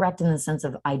is correct in the sense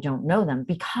of I don't know them,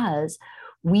 because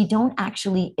we don't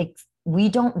actually, we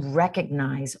don't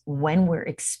recognize when we're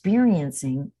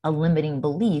experiencing a limiting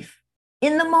belief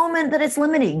in the moment that it's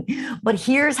limiting. But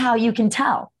here's how you can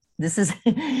tell. And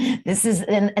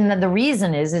the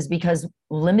reason is because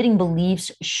limiting beliefs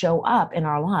show up in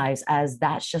our lives as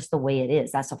that's just the way it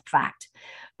is. That's a fact.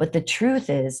 But the truth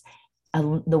is,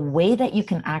 the way that you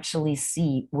can actually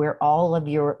see where all of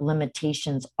your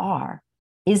limitations are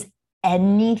is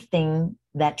anything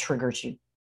that triggers you.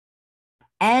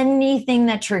 Anything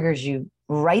that triggers you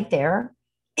right there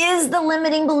is the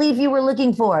limiting belief you were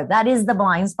looking for. That is the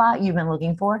blind spot you've been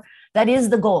looking for. That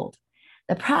is the gold.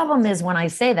 The problem is when I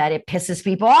say that, it pisses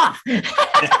people off.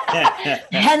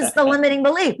 Hence the limiting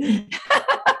belief.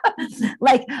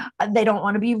 Like they don't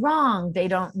want to be wrong. They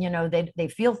don't, they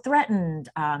feel threatened.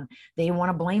 They want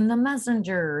to blame the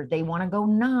messenger. They want to go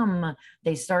numb.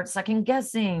 They start second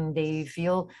guessing. They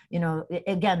feel,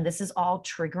 again, this is all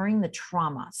triggering the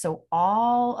trauma. So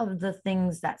all of the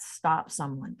things that stop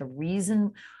someone, the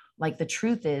reason, like the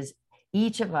truth is,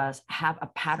 each of us have a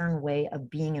pattern way of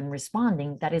being and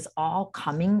responding that is all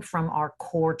coming from our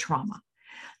core trauma.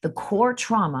 The core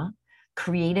trauma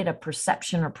created a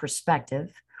perception or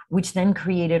perspective, which then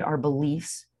created our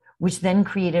beliefs, which then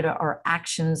created our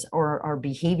actions or our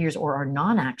behaviors or our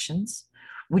non-actions,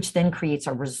 which then creates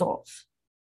our results.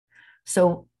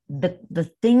 So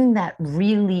the thing that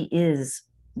really is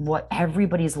what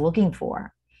everybody's looking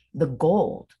for, the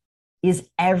gold, is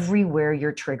everywhere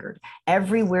you're triggered,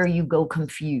 everywhere you go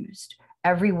confused,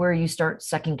 everywhere you start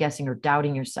second guessing or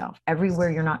doubting yourself, everywhere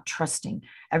you're not trusting,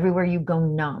 everywhere you go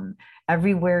numb,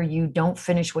 everywhere you don't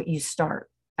finish what you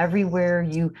start, everywhere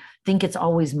you think it's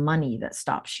always money that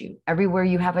stops you, everywhere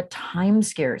you have a time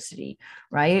scarcity,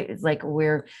 right? It's like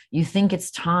where you think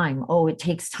it's time. Oh, it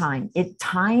takes time.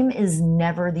 Time is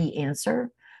never the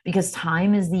answer, because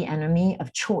time is the enemy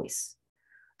of choice.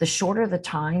 The shorter the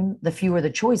time, the fewer the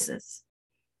choices.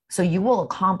 So you will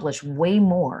accomplish way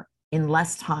more in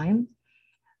less time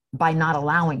by not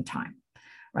allowing time,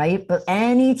 right? But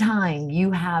anytime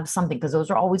you have something, because those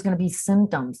are always going to be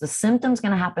symptoms, the symptom's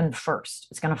going to happen first.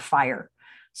 It's going to fire.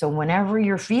 So whenever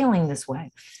you're feeling this way,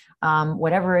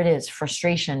 whatever it is,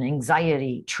 frustration,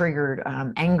 anxiety, triggered,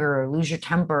 anger, lose your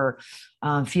temper,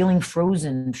 feeling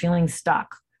frozen, feeling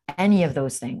stuck, any of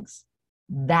those things,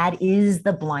 that is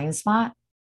the blind spot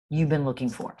you've been looking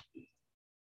for.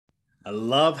 I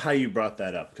love how you brought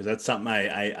that up, because that's something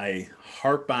I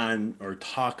harp on or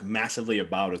talk massively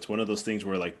about. It's one of those things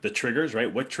where, like, the triggers,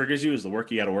 right? What triggers you is the work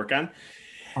you got to work on.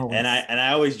 Always. And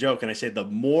I always joke and I say, the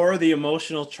more the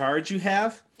emotional charge you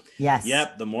have, yes,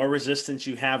 yep, the more resistance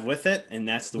you have with it, and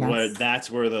that's where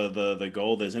the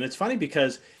gold is. And it's funny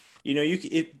because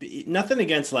nothing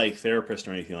against like therapists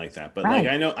or anything like that, but right.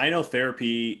 Like I know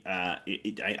therapy. I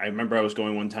remember I was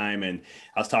going one time and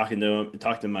I was talking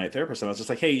to my therapist, and I was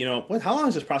just like, hey, how long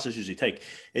does this process usually take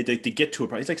to get to a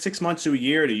process? It's like 6 months to a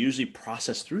year to usually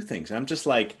process through things. And I'm just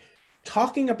like,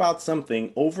 talking about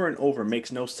something over and over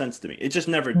makes no sense to me. It just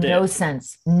never did. No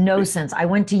sense. I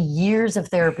went to years of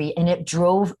therapy and it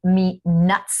drove me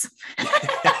nuts.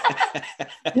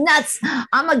 Nuts.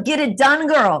 I'm a get it done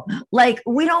girl. Like,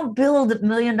 we don't build $1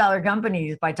 million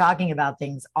companies by talking about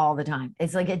things all the time.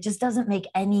 It's like, it just doesn't make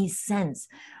any sense.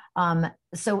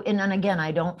 So, and again,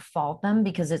 I don't fault them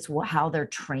because it's how they're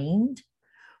trained.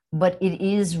 But it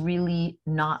is really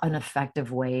not an effective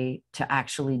way to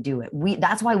actually do it.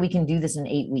 That's why we can do this in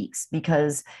 8 weeks,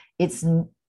 because it's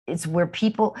where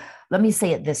people, let me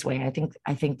say it this way.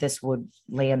 I think this would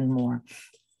land more.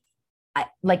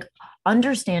 Like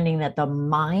understanding that the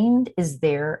mind is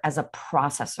there as a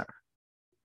processor.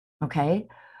 Okay.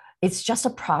 It's just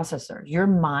a processor. Your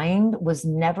mind was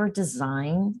never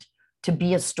designed to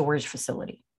be a storage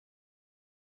facility.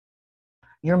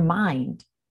 Your mind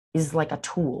is like a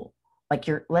tool, like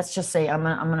your, let's just say, I'm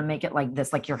gonna make it like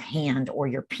this, like your hand or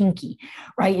your pinky,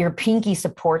 right? Your pinky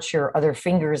supports your other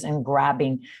fingers in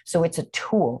grabbing. So it's a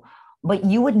tool, but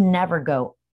you would never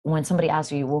go when somebody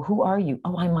asks you, well, who are you?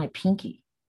 Oh, I'm my pinky.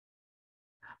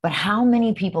 But how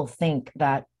many people think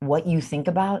that what you think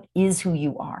about is who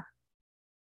you are?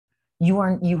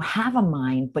 You have a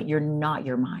mind, but you're not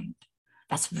your mind.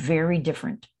 That's very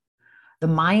different. The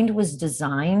mind was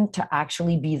designed to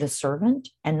actually be the servant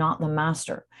and not the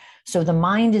master. So the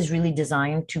mind is really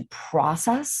designed to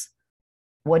process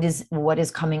what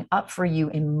is coming up for you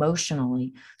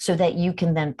emotionally, so that you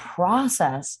can then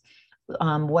process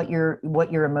what you're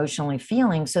emotionally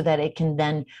feeling, so that it can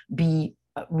then be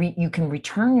you can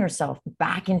return yourself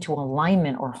back into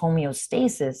alignment or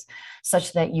homeostasis,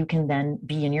 such that you can then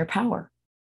be in your power.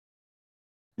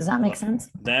 Does that make sense?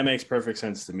 That makes perfect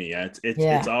sense to me.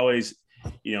 It's always,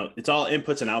 it's all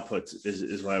inputs and outputs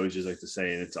is what I always just like to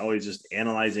say. And it's always just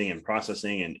analyzing and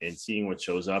processing and seeing what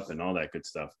shows up and all that good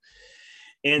stuff.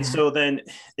 And so then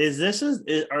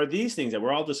are these things that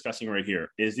we're all discussing right here,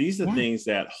 is these the things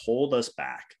that hold us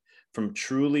back from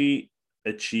truly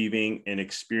achieving and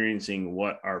experiencing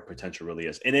what our potential really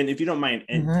is? And then if you don't mind,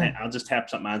 and I'll just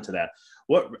tap something onto that.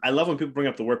 What I love when people bring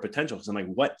up the word potential, because I'm like,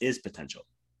 what is potential?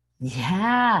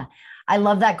 Yeah, I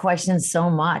love that question so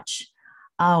much.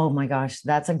 Oh my gosh,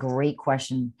 that's a great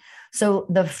question. So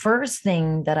the first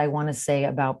thing that I want to say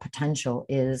about potential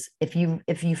is, if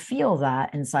you feel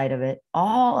that inside of it,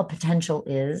 all a potential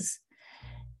is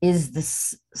the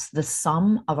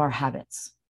sum of our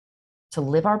habits. To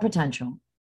live our potential,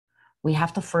 we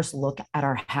have to first look at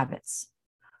our habits,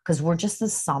 because we're just the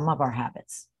sum of our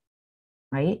habits.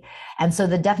 Right? And so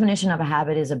the definition of a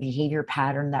habit is a behavior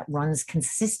pattern that runs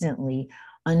consistently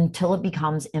until it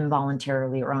becomes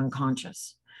involuntarily or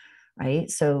unconscious. Right?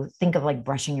 So think of like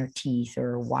brushing your teeth,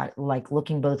 or like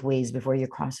looking both ways before you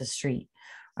cross the street,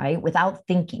 right? Without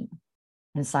thinking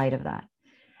inside of that.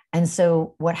 And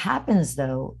so what happens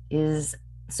though is,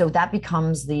 so that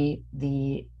becomes a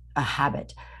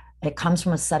habit. It comes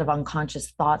from a set of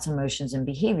unconscious thoughts, emotions, and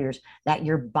behaviors that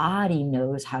your body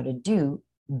knows how to do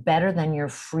better than your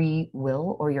free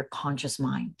will or your conscious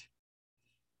mind.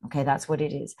 Okay, that's what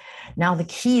it is. Now, the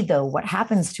key though, what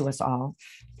happens to us all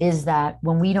is that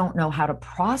when we don't know how to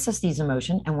process these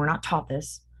emotions, and we're not taught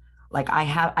this, like I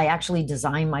actually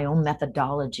designed my own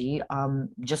methodology,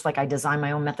 just like I designed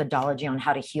my own methodology on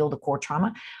how to heal the core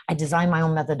trauma. I designed my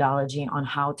own methodology on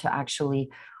how to actually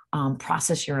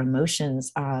process your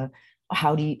emotions,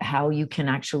 how you can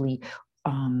actually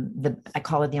I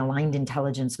call it the aligned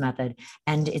intelligence method.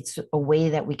 And it's a way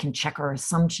that we can check our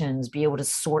assumptions, be able to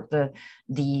sort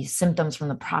the symptoms from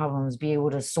the problems, be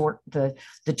able to sort the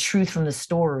truth from the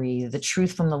story, the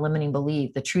truth from the limiting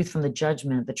belief, the truth from the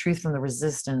judgment, the truth from the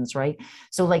resistance, right?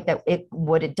 So like that,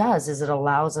 what it does is it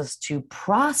allows us to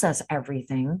process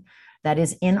everything that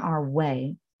is in our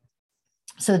way,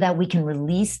 so that we can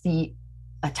release the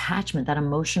attachment, that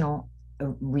emotional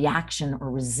reaction or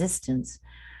resistance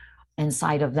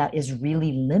inside of that is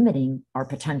really limiting our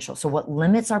potential. So what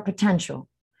limits our potential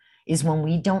is when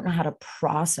we don't know how to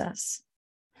process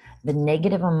the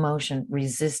negative emotion,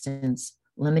 resistance,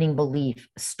 limiting belief,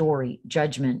 story,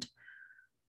 judgment,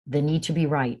 the need to be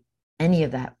right, any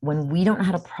of that. When we don't know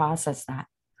how to process that,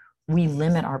 we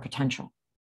limit our potential,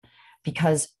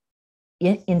 because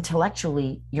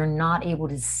intellectually, you're not able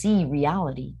to see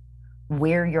reality,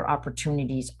 where your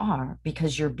opportunities are,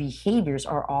 because your behaviors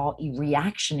are all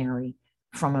reactionary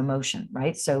from emotion,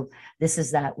 right? So this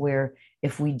is that where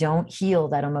if we don't heal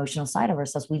that emotional side of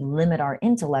ourselves, we limit our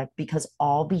intellect, because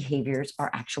all behaviors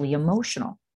are actually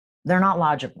emotional. They're not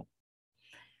logical.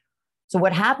 So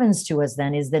what happens to us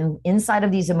then is, then inside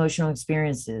of these emotional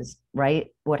experiences, right?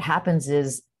 What happens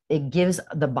is it gives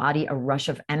the body a rush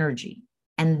of energy.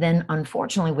 And then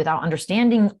unfortunately, without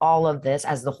understanding all of this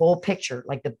as the whole picture,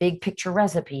 like the big picture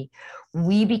recipe,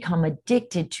 we become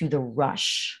addicted to the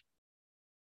rush,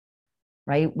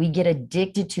 right? We get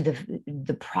addicted to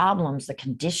the problems, the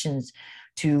conditions,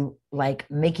 to like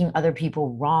making other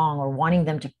people wrong or wanting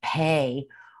them to pay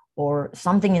or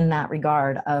something in that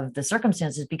regard of the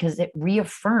circumstances, because it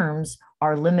reaffirms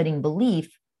our limiting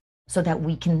belief so that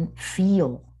we can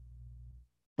feel.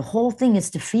 The whole thing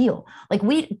is to feel. Like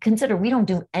we don't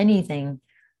do anything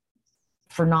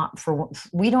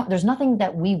there's nothing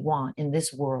that we want in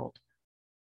this world.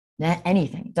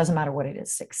 Anything, it doesn't matter what it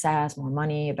is: success, more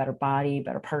money, a better body,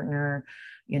 better partner,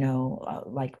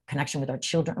 like connection with our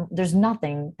children. There's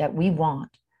nothing that we want,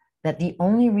 that the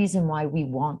only reason why we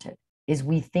want it is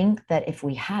we think that if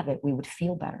we have it, we would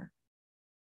feel better.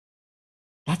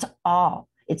 That's all.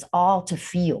 It's all to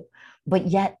feel. But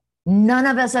yet None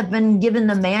of us have been given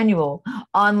the manual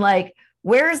on like,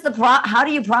 where's the how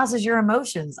do you process your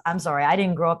emotions? I'm sorry, I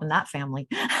didn't grow up in that family.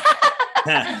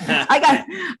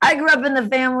 I grew up in the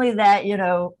family that,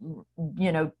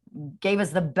 gave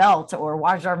us the belt or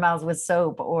washed our mouths with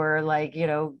soap or like,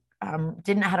 didn't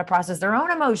know how to process their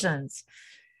own emotions.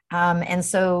 And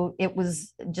so it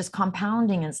was just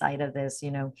compounding inside of this,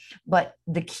 but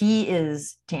the key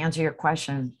is, to answer your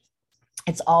question,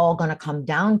 it's all going to come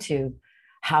down to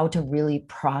how to really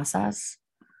process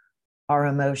our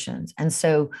emotions. And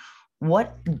so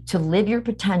to live your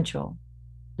potential,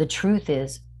 the truth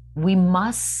is we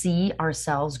must see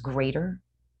ourselves greater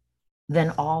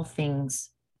than all things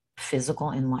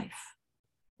physical in life.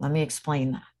 Let me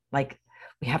explain that. Like,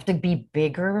 we have to be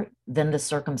bigger than the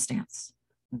circumstance,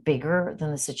 bigger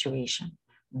than the situation,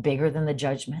 bigger than the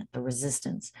judgment, the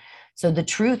resistance. So the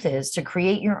truth is, to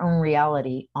create your own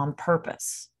reality on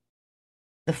purpose,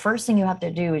 the first thing you have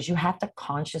to do is you have to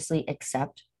consciously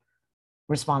accept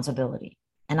responsibility.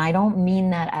 And I don't mean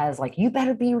that as like, you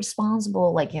better be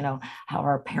responsible, like, how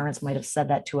our parents might have said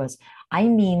that to us. I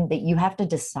mean that you have to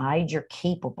decide you're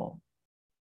capable.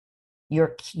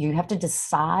 You have to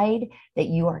decide that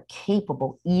you are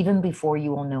capable even before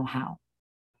you will know how.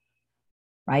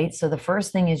 Right? So the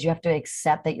first thing is you have to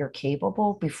accept that you're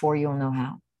capable before you'll know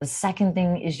how. The second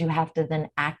thing is you have to then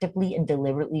actively and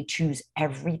deliberately choose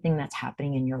everything that's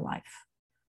happening in your life.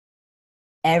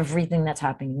 Everything that's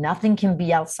happening. Nothing can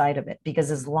be outside of it, because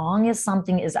as long as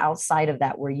something is outside of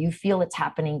that, where you feel it's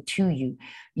happening to you,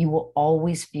 you will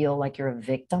always feel like you're a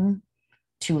victim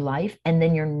to life. And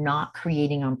then you're not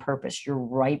creating on purpose. You're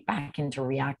right back into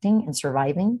reacting and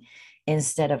surviving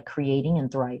instead of creating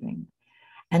and thriving.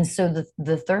 And so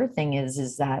the third thing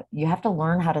is that you have to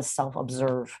learn how to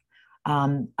self-observe.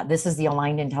 This is the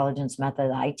aligned intelligence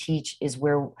method I teach, is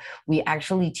where we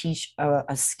actually teach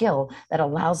a skill that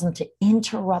allows them to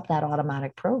interrupt that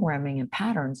automatic programming and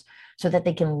patterns so that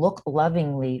they can look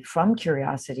lovingly from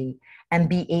curiosity and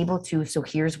be able to, so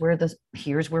here's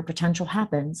where potential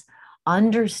happens.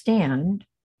 Understand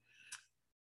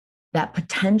that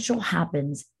potential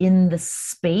happens in the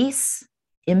space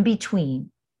in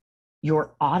between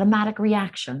your automatic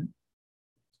reaction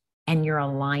and your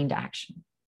aligned action.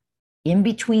 In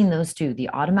between those two, the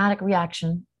automatic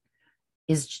reaction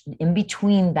is in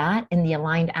between that, and the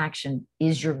aligned action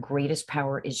is your greatest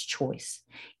power, is choice.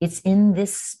 It's in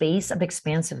this space of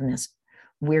expansiveness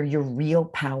where your real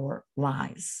power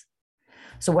lies.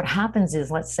 So what happens is,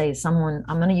 let's say I'm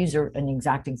going to use an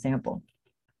exact example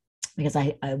because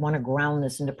I want to ground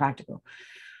this into practical.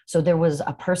 So there was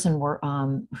a person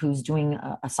who's doing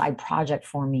a side project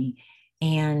for me,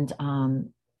 and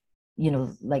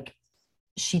like,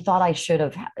 she thought I should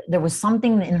have. There was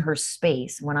something in her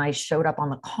space when I showed up on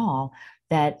the call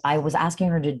that I was asking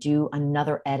her to do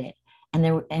another edit,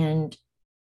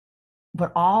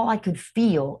 but all I could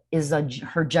feel is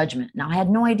her judgment. Now I had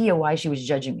no idea why she was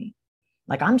judging me.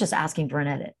 Like, I'm just asking for an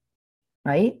edit,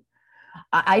 right?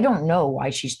 I don't know why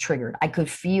she's triggered. I could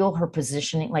feel her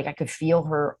positioning, like I could feel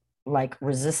her like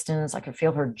resistance, I could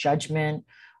feel her judgment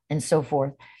and so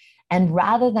forth. And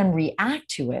rather than react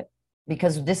to it,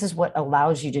 because this is what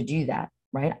allows you to do that,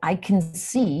 right? I can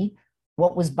see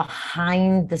what was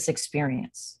behind this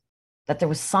experience, that there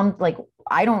was like,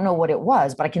 I don't know what it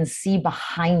was, but I can see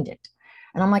behind it.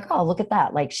 And I'm like, oh, look at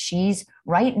that. Like, she's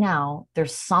right now,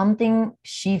 there's something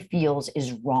she feels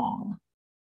is wrong.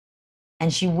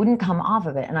 And she wouldn't come off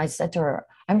of it. And I said to her,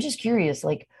 I'm just curious,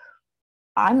 like,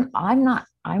 I'm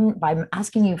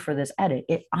asking you for this edit.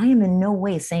 I am in no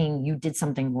way saying you did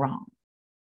something wrong.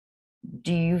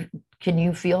 Can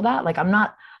you feel that? Like,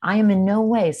 I am in no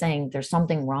way saying there's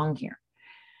something wrong here.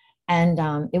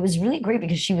 And it was really great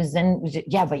because she was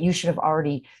yeah, but you should have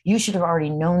already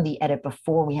known the edit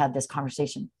before we had this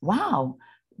conversation. Wow.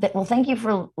 Well, thank you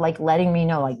for like letting me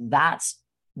know, like,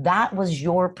 that was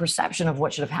your perception of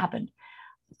what should have happened.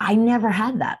 I never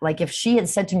had that. Like, if she had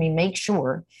said to me, make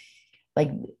sure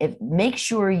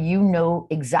you know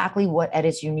exactly what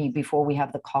edits you need before we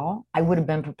have the call, I would have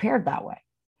been prepared that way.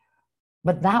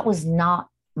 But that was not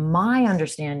my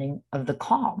understanding of the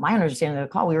call. My understanding of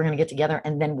the call, we were going to get together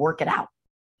and then work it out.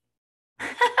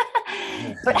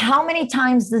 But how many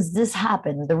times does this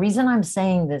happen? The reason I'm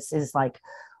saying this is, like,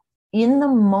 in the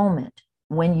moment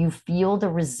when you feel the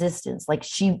resistance, like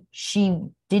she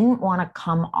didn't want to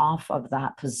come off of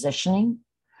that positioning,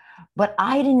 but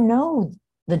I didn't know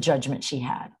the judgment she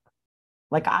had.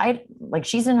 Like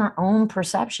she's in her own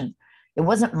perception. It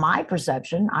wasn't my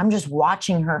perception. I'm just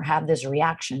watching her have this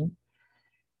reaction.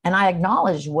 And I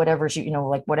acknowledge whatever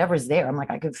like whatever's there. I'm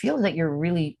like, I could feel that you're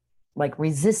really like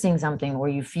resisting something, or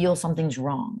you feel something's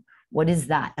wrong, What is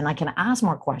that? And I can ask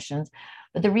more questions.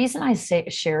 But the reason I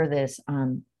share this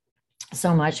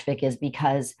so much, Vic, is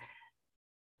because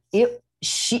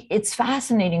it's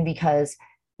fascinating, because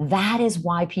that is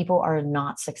why people are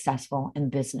not successful in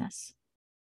business.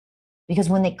 Because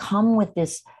when they come with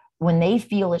this, when they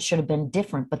feel it should have been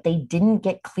different, but they didn't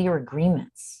get clear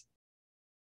agreements,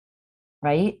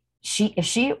 right? If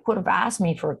she would have asked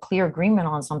me for a clear agreement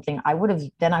on something,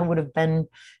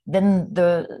 then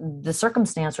the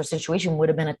circumstance or situation would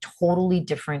have been a totally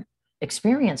different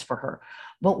experience for her.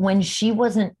 But when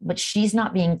she's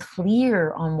not being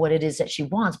clear on what it is that she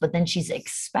wants, but then she's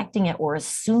expecting it or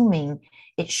assuming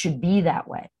it should be that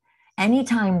way.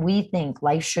 Anytime we think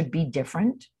life should be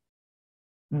different,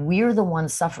 we're the one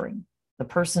suffering, the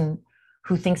person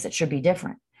who thinks it should be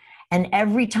different. And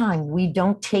every time we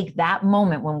don't take that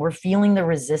moment when we're feeling the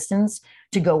resistance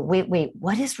to go, wait,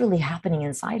 what is really happening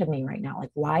inside of me right now?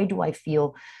 Like, why do I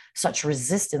feel such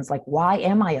resistance? Like, why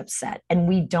am I upset? And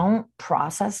we don't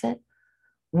process it.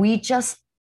 We just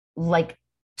like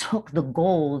took the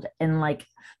gold and like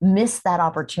missed that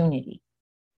opportunity,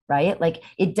 right? Like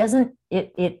you don't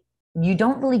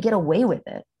really get away with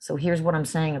it. So here's what I'm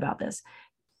saying about this.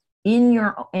 In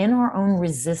our own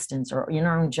resistance, or in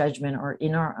our own judgment, or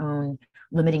in our own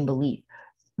limiting belief,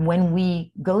 when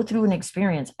we go through an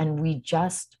experience and we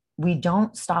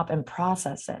don't stop and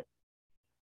process it,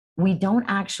 we don't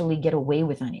actually get away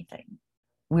with anything.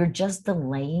 We're just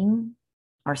delaying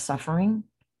our suffering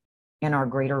and our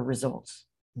greater results.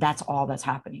 That's all that's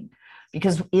happening.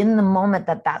 Because in the moment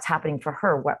that that's happening for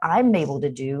her, what I'm able to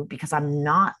do, because I'm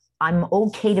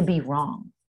okay to be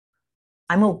wrong.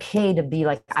 I'm okay to be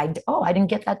like, I didn't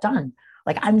get that done.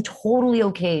 Like, I'm totally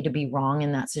okay to be wrong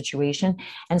in that situation.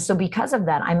 And so because of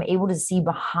that, I'm able to see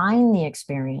behind the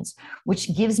experience,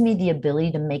 which gives me the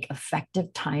ability to make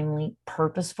effective, timely,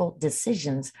 purposeful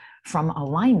decisions from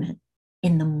alignment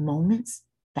in the moments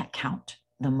that count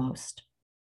the most.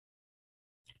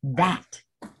 That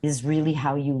is really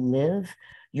how you live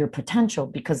your potential,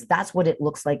 because that's what it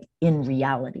looks like in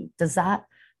reality. Does that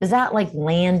like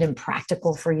land and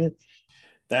practical for you?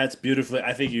 That's beautifully.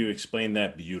 I think you explained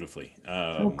that beautifully.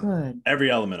 Oh, good. Every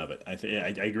element of it. I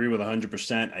agree with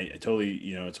 100%. I totally,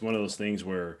 it's one of those things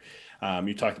where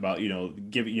you talked about,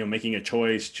 making a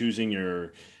choice,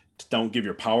 don't give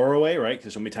your power away, right?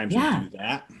 Because so many times we do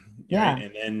that. Yeah. Right?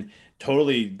 And then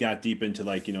totally got deep into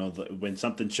like, when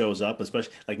something shows up,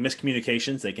 especially like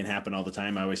miscommunications, they can happen all the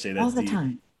time. I always say All the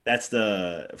time. That's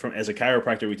as a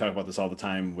chiropractor, we talk about this all the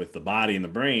time with the body and the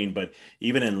brain, but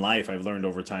even in life, I've learned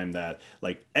over time that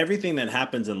like everything that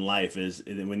happens in life is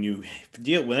when you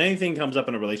deal with anything comes up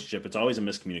in a relationship, it's always a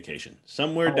miscommunication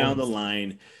somewhere down the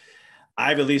line.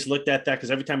 I've at least looked at that, because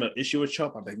every time an issue would show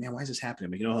up, I'm like, man, why is this happening?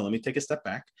 But let me take a step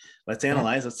back. Let's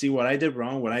analyze. Let's see what I did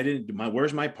wrong, what I didn't,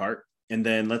 where's my part? And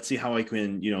then let's see how I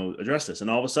can, address this. And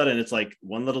all of a sudden it's like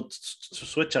one little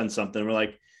switch on something. We're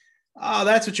like, oh,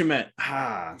 that's what you meant.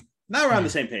 Now we're on the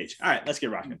same page. All right, let's get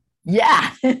rocking.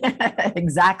 Yeah,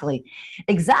 exactly.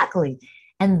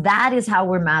 And that is how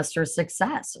we're master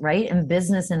success, right? In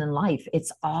business and in life,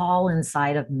 it's all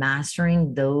inside of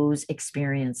mastering those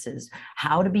experiences,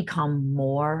 how to become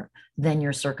more than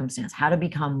your circumstance, how to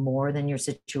become more than your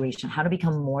situation, how to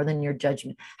become more than your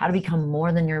judgment, how to become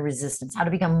more than your resistance, how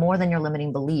to become more than your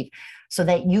limiting belief, so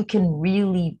that you can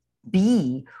really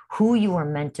be who you are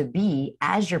meant to be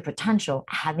as your potential,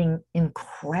 having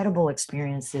incredible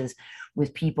experiences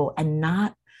with people and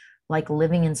not like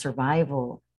living in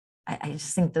survival. I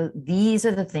just think these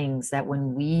are the things that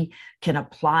when we can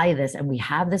apply this and we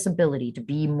have this ability to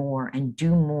be more and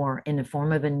do more in the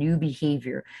form of a new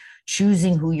behavior,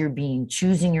 choosing who you're being,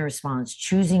 choosing your response,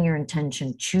 choosing your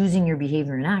intention, choosing your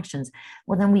behavior and actions,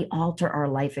 well, then we alter our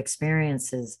life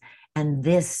experiences. And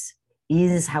this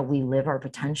is how we live our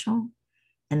potential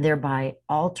and thereby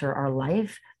alter our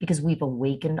life, because we've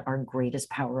awakened our greatest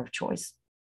power of choice.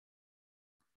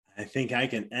 I think I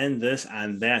can end this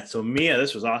on that. So Mia,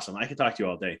 this was awesome. I could talk to you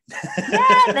all day.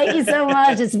 Yeah, thank you so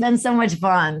much. It's been so much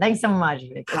fun. Thanks so much,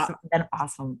 Vic. It's been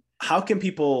awesome. How can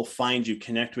people find you,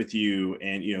 connect with you,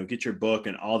 and get your book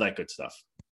and all that good stuff?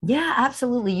 Yeah,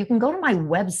 absolutely. You can go to my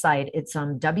website. It's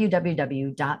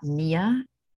www.Mia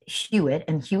Hewett,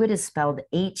 and Hewett is spelled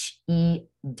Hewett.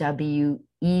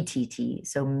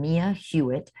 So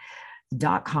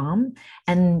MiaHewett.com,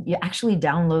 and you actually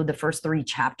download the first 3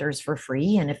 chapters for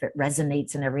free. And if it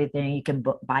resonates and everything, you can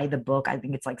buy the book. I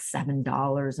think it's like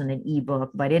 $7 in an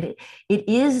ebook, but it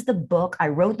is the book. I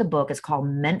wrote the book. It's called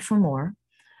Meant for More: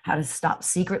 How to Stop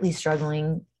Secretly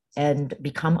Struggling and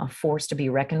Become a Force to be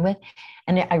Reckoned with.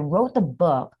 And I wrote the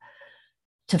book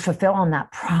to fulfill on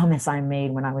that promise I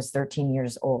made when I was 13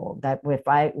 years old, that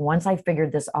once I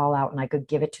figured this all out and I could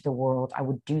give it to the world, I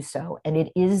would do so. And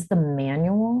it is the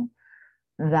manual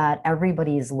that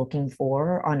everybody is looking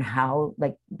for on how,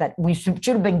 like, that we should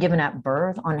have been given at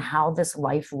birth, on how this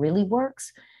life really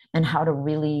works and how to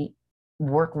really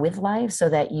work with life so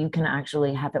that you can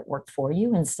actually have it work for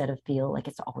you instead of feel like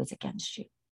it's always against you.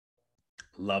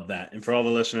 Love that. And for all the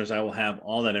listeners, I will have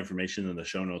all that information in the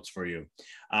show notes for you.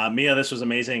 Mia, this was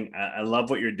amazing. I love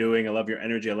what you're doing. I love your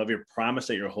energy. I love your promise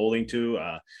that you're holding to.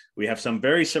 We have some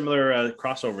very similar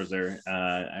crossovers there.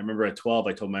 I remember at 12,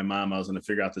 I told my mom I was going to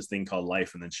figure out this thing called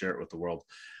life and then share it with the world.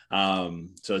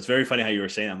 So it's very funny how you were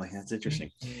saying, I'm like, that's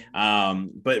interesting.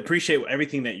 But appreciate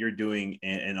everything that you're doing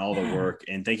and all the work.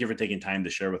 And thank you for taking time to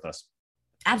share with us.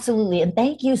 Absolutely. And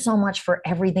thank you so much for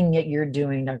everything that you're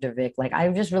doing, Dr. Vic. Like, I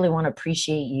just really want to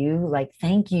appreciate you. Like,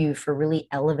 thank you for really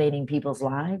elevating people's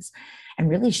lives and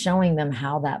really showing them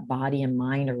how that body and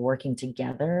mind are working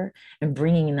together and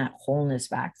bringing that wholeness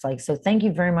back. So thank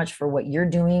you very much for what you're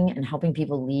doing and helping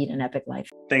people lead an epic life.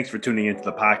 Thanks for tuning into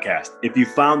the podcast. If you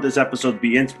found this episode to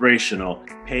be inspirational,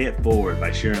 pay it forward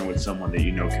by sharing with someone that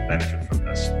you know can benefit from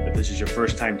this. If this is your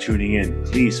first time tuning in,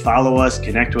 please follow us,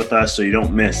 connect with us so you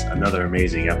don't miss another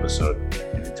amazing episode.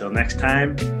 And until next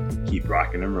time, keep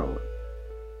rocking and rolling.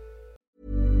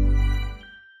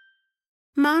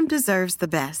 Mom deserves the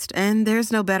best, and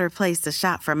there's no better place to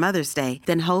shop for Mother's Day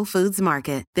than Whole Foods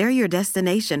Market. They're your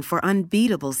destination for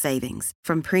unbeatable savings,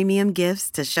 from premium gifts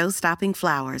to show-stopping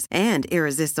flowers and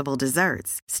irresistible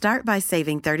desserts. Start by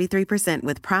saving 33%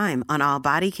 with Prime on all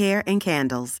body care and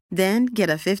candles. Then get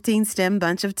a 15-stem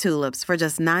bunch of tulips for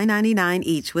just $9.99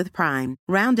 each with Prime.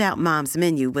 Round out Mom's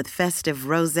menu with festive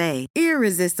rosé,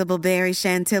 irresistible berry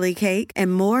chantilly cake,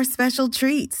 and more special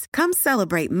treats. Come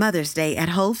celebrate Mother's Day at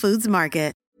Whole Foods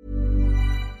Market.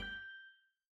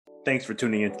 Thanks for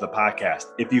tuning into the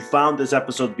podcast. If you found this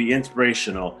episode to be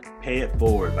inspirational, pay it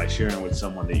forward by sharing with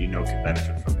someone that you know can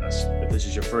benefit from this. If this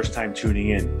is your first time tuning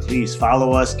in, please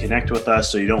follow us, connect with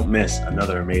us so you don't miss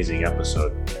another amazing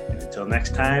episode. And until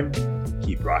next time,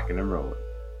 keep rocking and rolling.